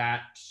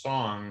that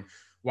song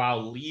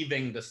while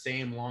leaving the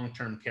same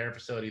long-term care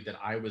facility that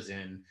I was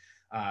in.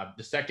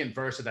 The second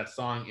verse of that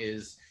song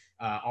is,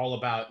 all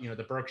about,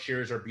 the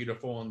Berkshires are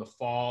beautiful in the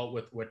fall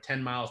with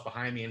 10 miles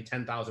behind me and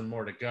 10,000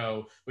 more to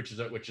go, which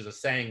is a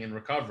saying in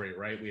recovery,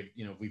 right?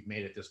 We've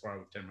made it this far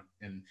with 10.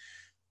 And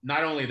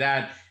not only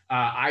that,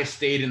 I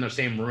stayed in the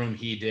same room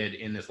he did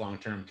in this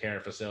long-term care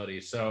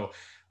facility. So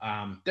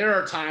there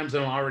are times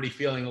that I'm already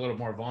feeling a little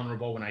more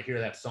vulnerable when I hear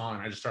that song,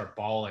 and I just start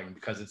bawling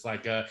because it's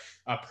like a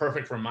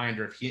perfect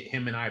reminder of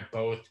him and I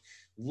both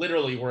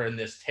literally were in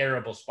this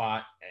terrible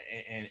spot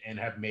and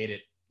have made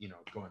it,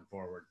 going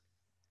forward.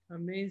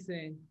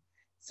 Amazing.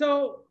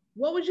 So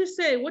what would you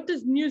say, what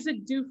does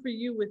music do for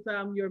you with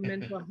your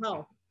mental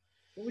health?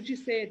 What would you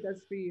say it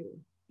does for you?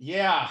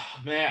 Yeah,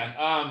 man.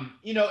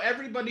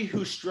 Everybody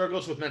who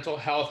struggles with mental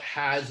health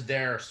has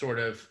their sort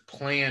of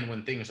plan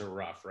when things are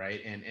rough,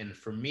 right? And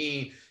for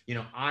me,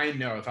 I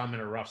know if I'm in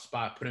a rough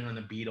spot, putting on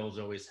the Beatles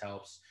always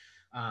helps.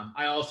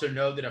 I also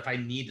know that if I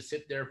need to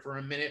sit there for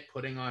a minute,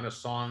 putting on a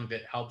song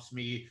that helps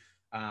me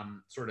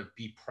sort of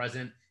be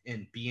present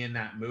and be in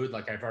that mood,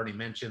 like I've already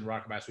mentioned,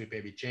 Rockabye Sweet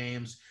Baby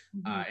James,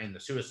 and the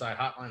Suicide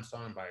Hotline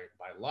song by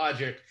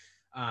Logic.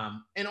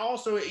 And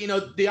also,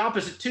 the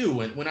opposite too,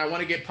 when I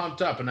want to get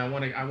pumped up and I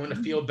want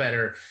to feel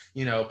better,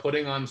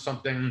 putting on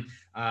something,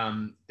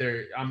 I'm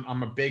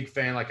a big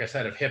fan, like I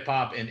said, of hip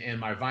hop and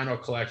my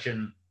vinyl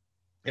collection.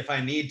 If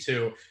I need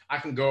to, I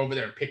can go over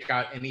there and pick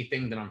out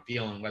anything that I'm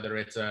feeling, whether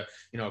it's a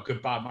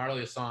good Bob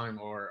Marley song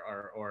or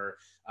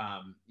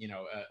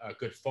a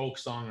good folk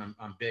song.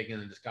 I'm big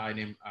into this guy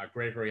named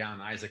Gregory Alan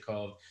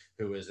Isakov,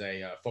 who is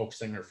a folk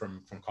singer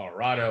from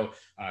Colorado,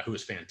 who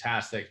is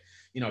fantastic.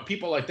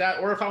 People like that.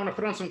 Or if I want to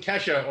put on some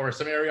Kesha or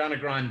some Ariana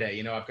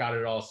Grande, I've got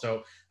it all.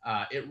 So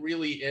it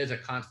really is a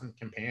constant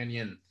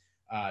companion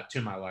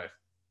to my life.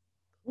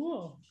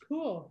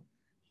 Cool.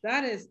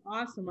 That is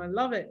awesome. I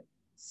love it.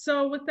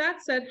 So with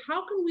that said,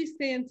 how can we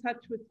stay in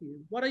touch with you?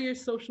 What are your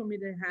social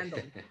media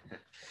handles?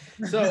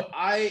 So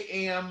I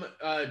am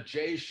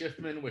Jay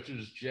Schiffman, which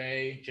is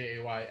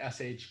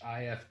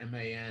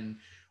JayShifman,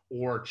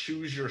 or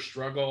Choose Your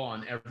Struggle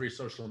on every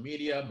social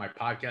media. My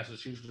podcast is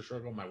Choose Your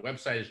Struggle. My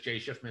website is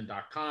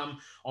jayschiffman.com.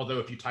 Although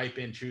if you type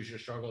in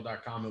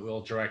chooseyourstruggle.com, it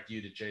will direct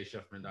you to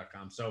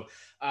jayschiffman.com. So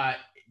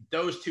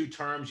those two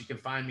terms, you can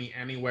find me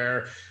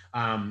anywhere.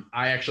 I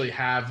actually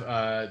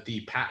have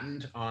the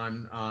patent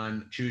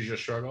on Choose Your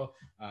Struggle.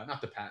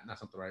 Not the patent,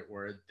 that's not the right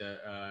word.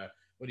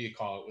 What do you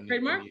call it?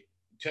 Trademark?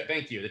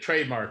 Thank you, the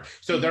trademark.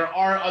 So there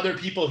are other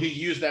people who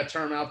use that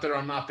term out there.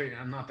 I'm not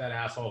that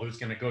asshole who's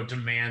going to go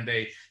demand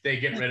they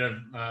get rid of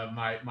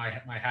my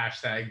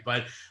hashtag.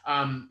 But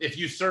if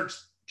you search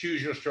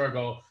Choose Your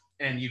Struggle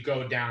and you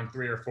go down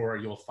 3 or 4,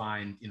 you'll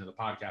find the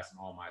podcast and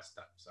all my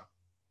stuff. So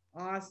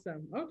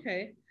awesome.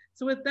 Okay.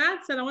 So with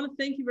that said, I want to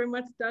thank you very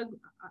much, Doug.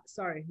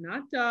 Sorry,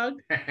 not Doug.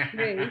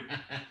 Jay.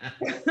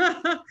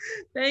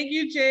 Thank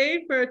you,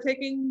 Jay, for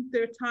taking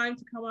their time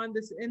to come on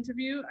this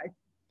interview.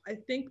 I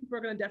think people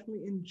are going to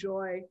definitely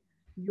enjoy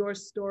your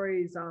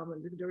stories. There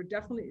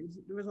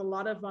was a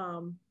lot of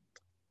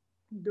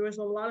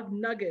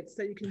nuggets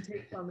that you can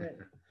take from it.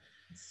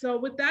 So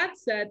with that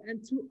said,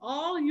 and to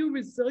all you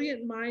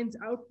resilient minds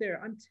out there,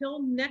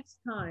 until next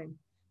time,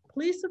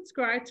 please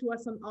subscribe to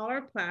us on all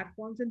our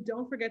platforms and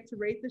don't forget to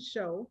rate the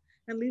show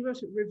and leave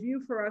us a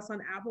review for us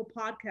on Apple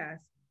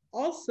Podcasts.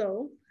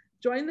 Also,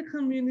 join the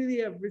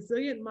community of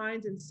resilient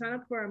minds and sign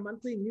up for our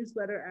monthly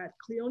newsletter at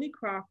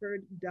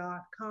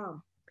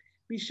cleonecrawford.com.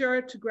 Be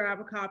sure to grab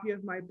a copy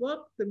of my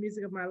book, The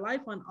Music of My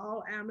Life, on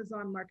all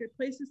Amazon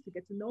marketplaces to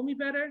get to know me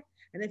better.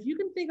 And if you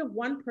can think of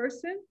one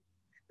person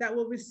that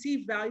will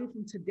receive value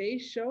from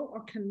today's show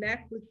or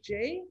connect with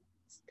Jay's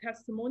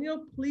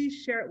testimonial,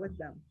 please share it with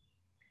them.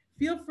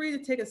 Feel free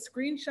to take a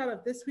screenshot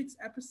of this week's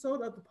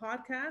episode of the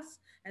podcast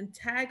and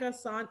tag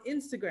us on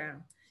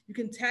Instagram. You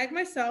can tag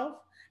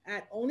myself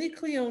at Only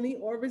Cleone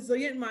or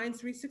Resilient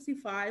Minds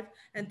 365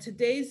 and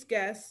today's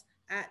guest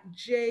at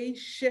Jay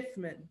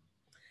Schiffman.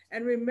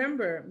 And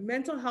remember,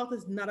 mental health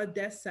is not a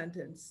death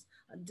sentence.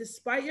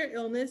 Despite your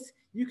illness,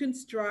 you can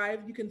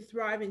strive, you can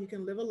thrive, and you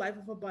can live a life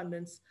of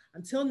abundance.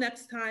 Until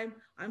next time,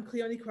 I'm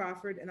Cleone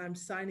Crawford, and I'm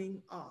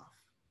signing off.